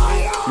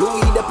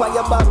 Louis up on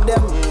your back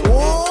them.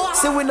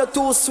 See we no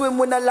too swim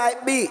when I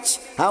like beach.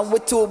 And we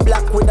too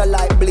black when I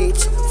like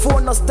bleach.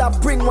 Phone no stop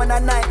bring when a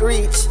night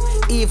reach.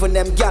 Even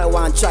them gal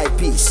want try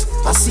peace.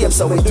 I see them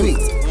so we do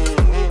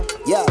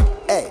it. Yeah,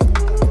 hey.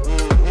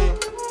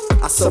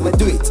 I saw me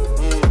do it.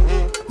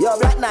 Yo,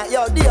 Black Night,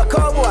 yo, dear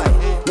cowboy.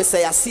 Me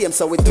say I see him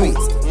so we do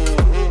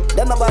it.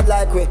 Them no bad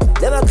like we.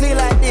 Them no clean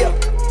like dear.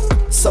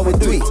 So we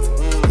do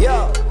it.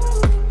 Yo,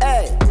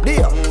 hey,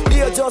 dear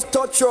just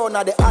touch round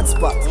at the hot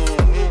spot.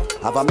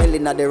 Have a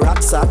million at the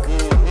rucksack.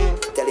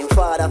 Tell him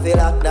father feel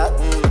like that.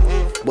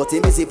 But he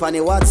busy on the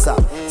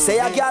WhatsApp. Say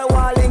a girl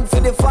want link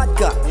for the fat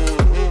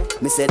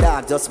cat. Me say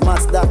dog just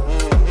match that.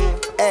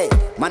 Hey,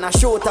 man a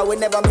shooter we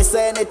never miss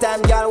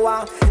anytime girl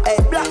want. Hey,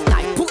 Black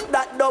Night put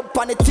that dub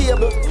on the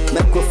table.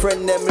 Make our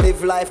friend them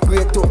live life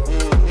great too.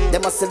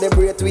 Them a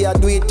celebrate we a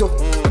do it too.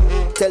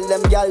 Tell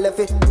them girl left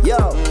it. Yo,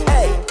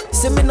 hey,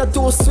 see me no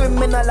too swim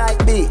me no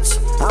like beach.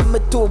 And me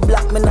too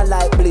black me no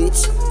like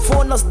bleach.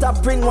 Phone no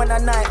stop bring when a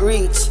night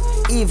reach.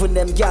 Even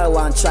them girl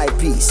want try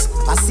peace.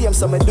 I see them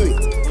so me do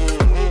it.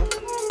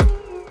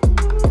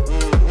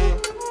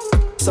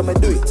 So me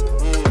do it.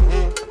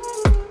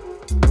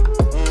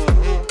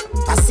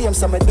 I see him,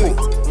 so me do it.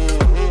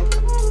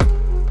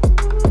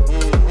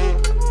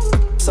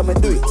 So me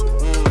do it.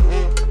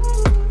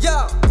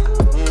 Yo,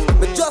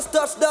 me just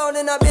touched down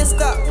in a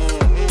biscuit.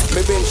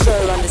 Me bring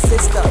Cheryl and the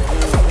sister.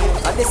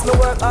 And this me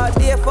work all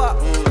day for.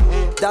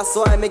 That's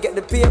why me get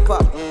the paper.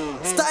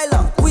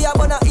 Styler, we are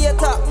gonna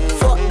eat up.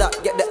 Fuck that,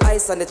 get the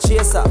ice and the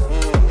chaser.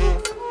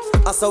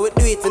 And so we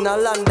do it in a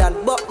London.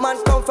 But man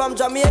come from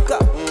Jamaica.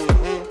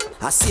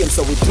 I see him,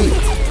 so we do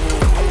it.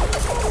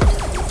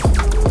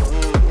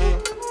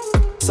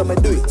 So me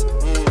do it.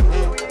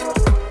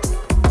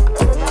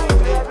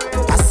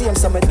 I see him,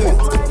 so me do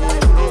it.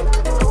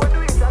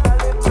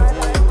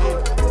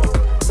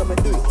 So me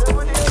do it.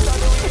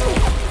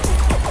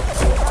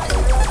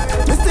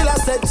 Me still a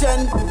set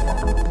gen.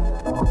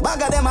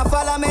 Bag of them a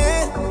follow me.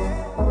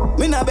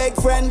 Me no big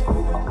friend.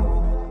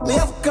 Me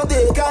have cut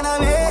the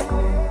economy.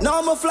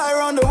 Now me fly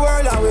around the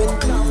world and win.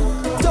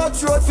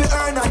 Touch road fi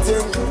earn a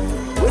thing.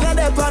 We not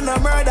dep on the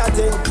murder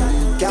thing.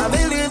 Can't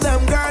believe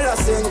them girls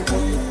a sing.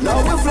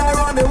 Now we fly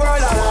around the world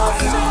and laugh.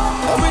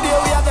 Every day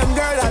we have them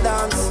girls a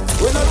dance.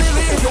 We not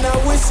believe and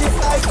I wish if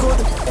I could.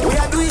 We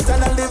a do it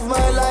and I live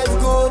my life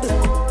good.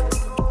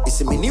 You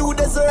see me new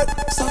desert,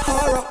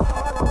 Sahara.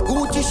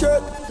 Gucci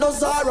shirt, no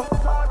Zara.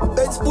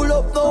 Beds pull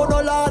up,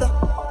 no ladder.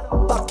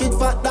 Pocket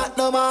fat, that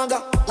no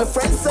manga. My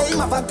friend say him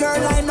have a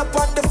girl line up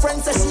on the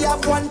friend say she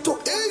have one too.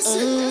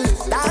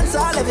 Dance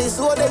all every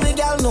so every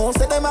girl know.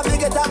 Say them a big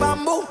get a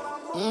bamboo.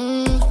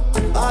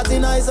 Party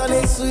nice and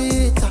it's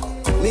sweet.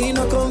 Me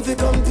no come fi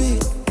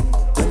compete.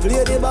 I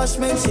play the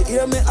bashment, she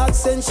hear me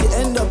accent, she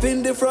end up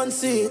in the front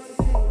seat.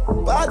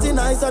 Party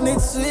nice and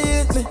it's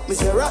sweet. Me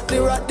say rock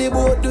the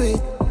boat do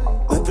it.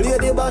 I play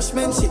the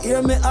bashment, she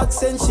hear me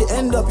accent, she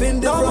end up in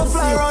the front seat.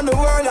 Now fly around the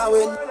world I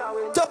win.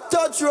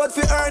 Touch road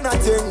fi earn a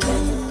thing.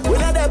 We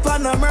not dep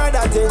on a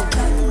murder thing.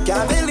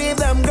 Can't believe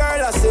them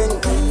girls a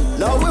sing.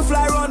 Now we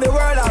fly around the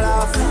world and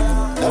laugh.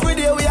 Every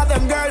day we have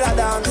them girls a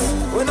dance.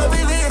 We no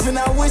believe and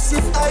I wish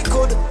if I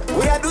could.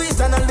 We a do it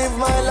and I live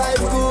my life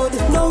good.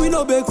 No, we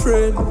no big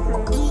friend.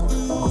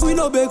 We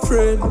no big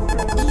friend.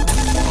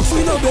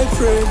 We no big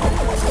friend.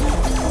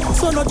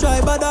 So no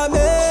try bother me.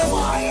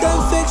 Them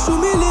fake to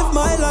me live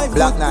my life.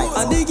 Black Night.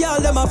 And the girl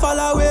them a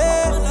follow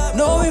away.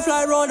 Now we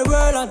fly around the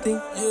world and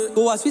think.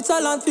 Go to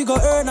Switzerland, we go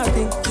earn a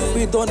thing.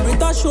 We done with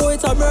a show,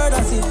 it's a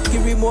murder scene.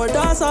 Give me more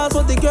dance halls,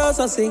 what the girls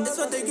are sing.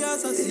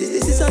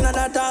 This is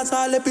another dance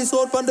hall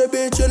episode on the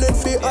beach, chillin'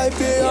 for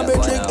IP. I'm a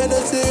drink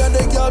NSA and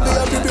the girl be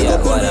a pick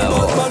up the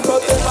remote man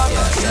from the back.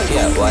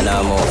 Yeah, one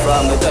more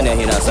from me turn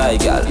you in a side,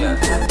 girl.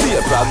 Be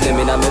a problem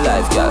in my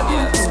life, girl.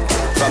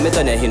 from me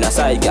turn you in a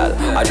side, gal.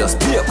 I just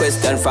be a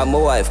question from my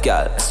wife,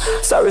 gal.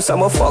 Sorry,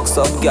 some of fucks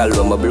up, gal,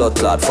 when my blood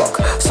clot fuck.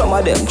 Some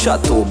of them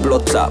chat to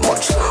blood clot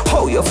much.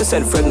 How you fi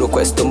send friend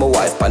request to my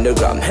wife on the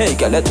gram? Hey,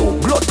 gal, let to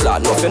blood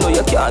clot. No, you know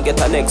you can't get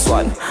a next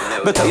one.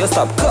 Better you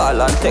stop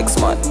call and text,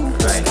 man.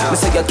 Me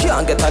say you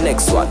can't get a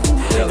next one.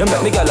 You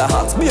make me gal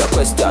ask me a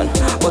question,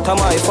 but I'm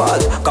my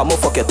fault. Come on,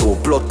 fuck you to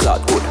blood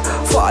clot good.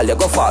 Fall, you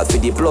go fall for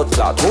the blood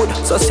clot hood.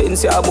 So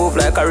since you move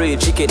like a real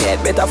chicken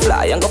head, better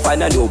fly and go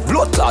find a new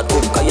blood clot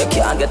hood. Cause you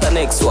can't get a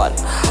next one.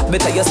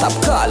 Better you stop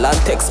call and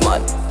text,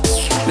 man.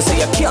 Me say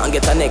you can't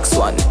get a next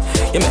one.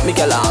 You make me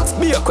gal ask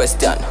me a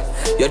question.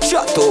 You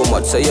chat too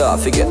much, so you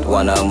have to get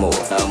one or more.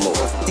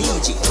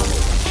 DJ.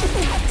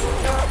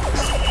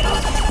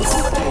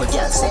 What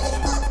girl say?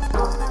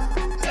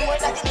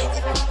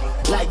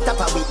 Like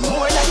tapa with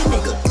more than the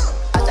nigga.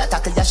 At the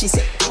tackle, yeah, she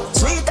say.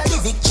 Sweet at the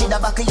victory, the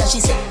back, yeah, she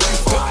say.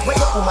 Take where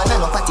your woman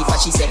and no party for,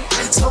 she say.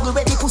 Smuggle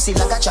where the pussy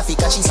like a traffic,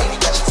 she say.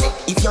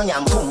 If you're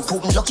yam pum pum,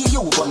 lucky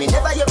you, but me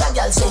never hear a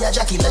girl say a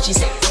Jackie, she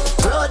say.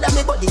 Proud of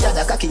me body, yeah,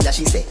 the cocky,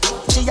 she say.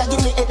 She a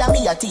give me head and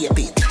me a tape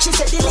it. She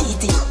say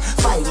delete it.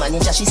 File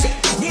manager, she say.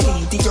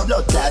 Delete it, your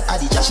blood clot,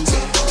 addict, she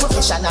say.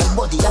 Professional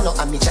body, you know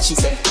amateur, she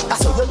say. I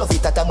saw you love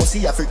it at a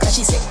Musi Africa,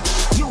 she say.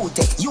 You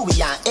take, you be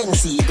an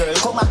NC girl,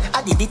 come on,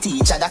 I did the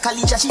teacher, the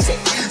college, she say.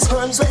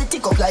 Sperms well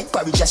tick up like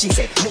porridge, she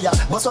say. Me a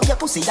bust up your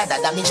pussy, that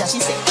damage, she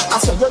say. I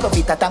saw you love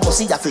it at a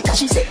Musi Africa,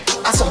 she say.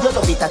 I saw you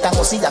love it at a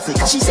Musi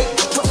Africa, she say.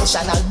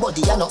 Professional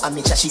body, you know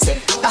amateur, she say.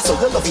 I saw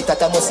you love it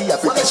at a Musi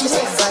Africa, she say.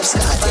 5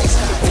 star text.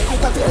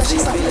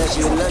 Village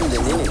in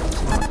London, innit?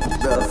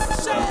 Bruv.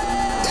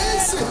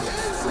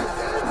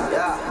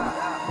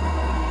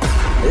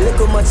 Look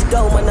how much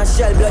down man a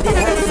shell, bloody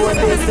hell. 4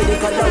 days for the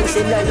cologne,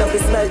 she line love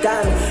is smell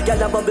damn.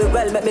 Girl a bubble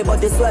well, make me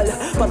body swell.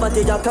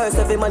 Poverty a curse,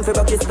 every man fi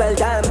rock his spell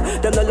damn.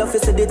 Them no love to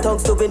see the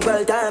tongues doing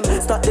well damn.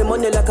 Start the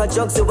money like a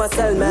jug to a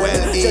sell man.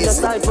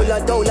 Genocide full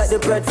of dough like the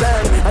bread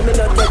van. I me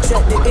not get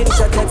check the inch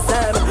at next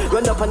time.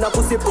 Run up on a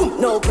pussy boom,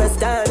 no press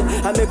down.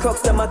 And me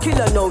crocs them a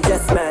killer, no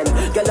yes man.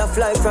 Girl a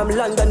fly from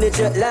London, the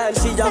jet land.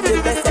 She have the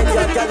best and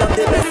your girl have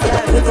the best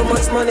land. Look how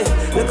much money,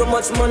 look how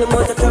much money.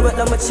 Mother carrot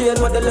on my chain,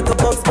 what the look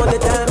of bugs money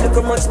damn. Look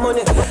how much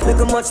money,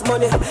 look how much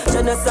money.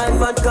 Genocide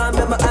van calm,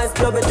 let my eyes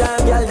club it down.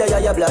 Girl, there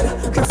are your blood,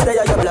 crips there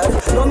are your blood.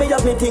 No me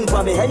have me think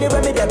for me, anyway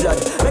me the blood.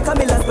 Make a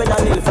me last spend a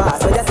mil fast,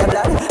 when you say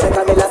blood. Make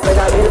a me last spend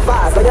a mil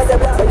fast, when you say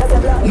blood, when you say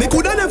blood. Me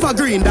coulda never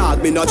green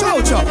dog, me no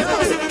chow chow.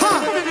 Ha,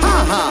 ha,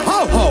 ha, ho,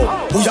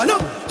 ho. Who ya know?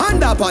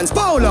 Underpants,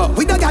 polo.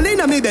 With the gal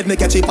inna me bed, me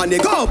catch it on the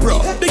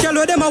GoPro. The gal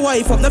with them a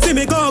wife up, no fi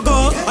me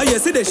go-go. And you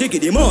see the she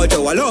give the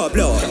mojo a low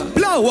blow.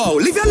 Blow wow,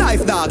 live your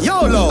life dog,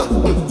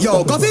 YOLO.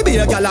 Yo, go fi be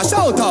a gal a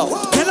shout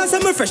out. Tell us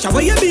I'm fresh, how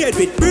you beard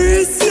with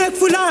breeze. Neck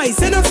full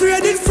ice, and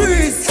afraid it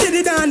freeze. See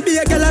the down, be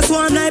a gal a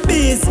swarm like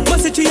bees.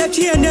 Must it your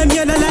chain, them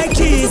yellow like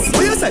cheese.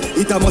 What you say?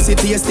 It a must it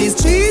taste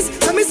this cheese.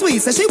 Tell me sweet,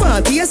 say she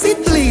want taste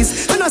it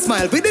please. And I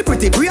smile with the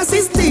pretty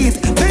braces teeth.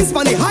 Benz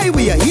on the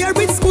highway, here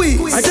with squeeze.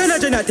 I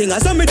Jenna thing, I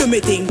saw me do me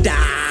thing, dog.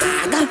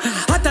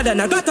 Hotter than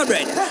a gutter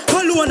bread.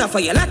 Call one for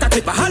you like a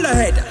clip a hollow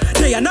head.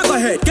 They are not go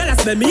head, girl I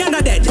smell me and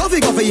a dead. Coffee,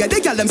 yeah, they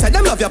girl them say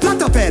them love your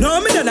platter pen.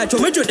 No, me don't like to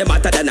me do them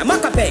hotter than a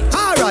maca peg.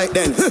 Alright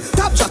then,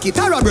 top jockey,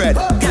 tara bread.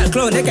 Girl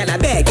clone, they girl a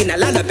bag in a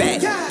land of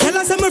bed. Tell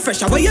us I'm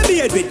fresh, how you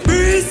beard with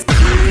breeze.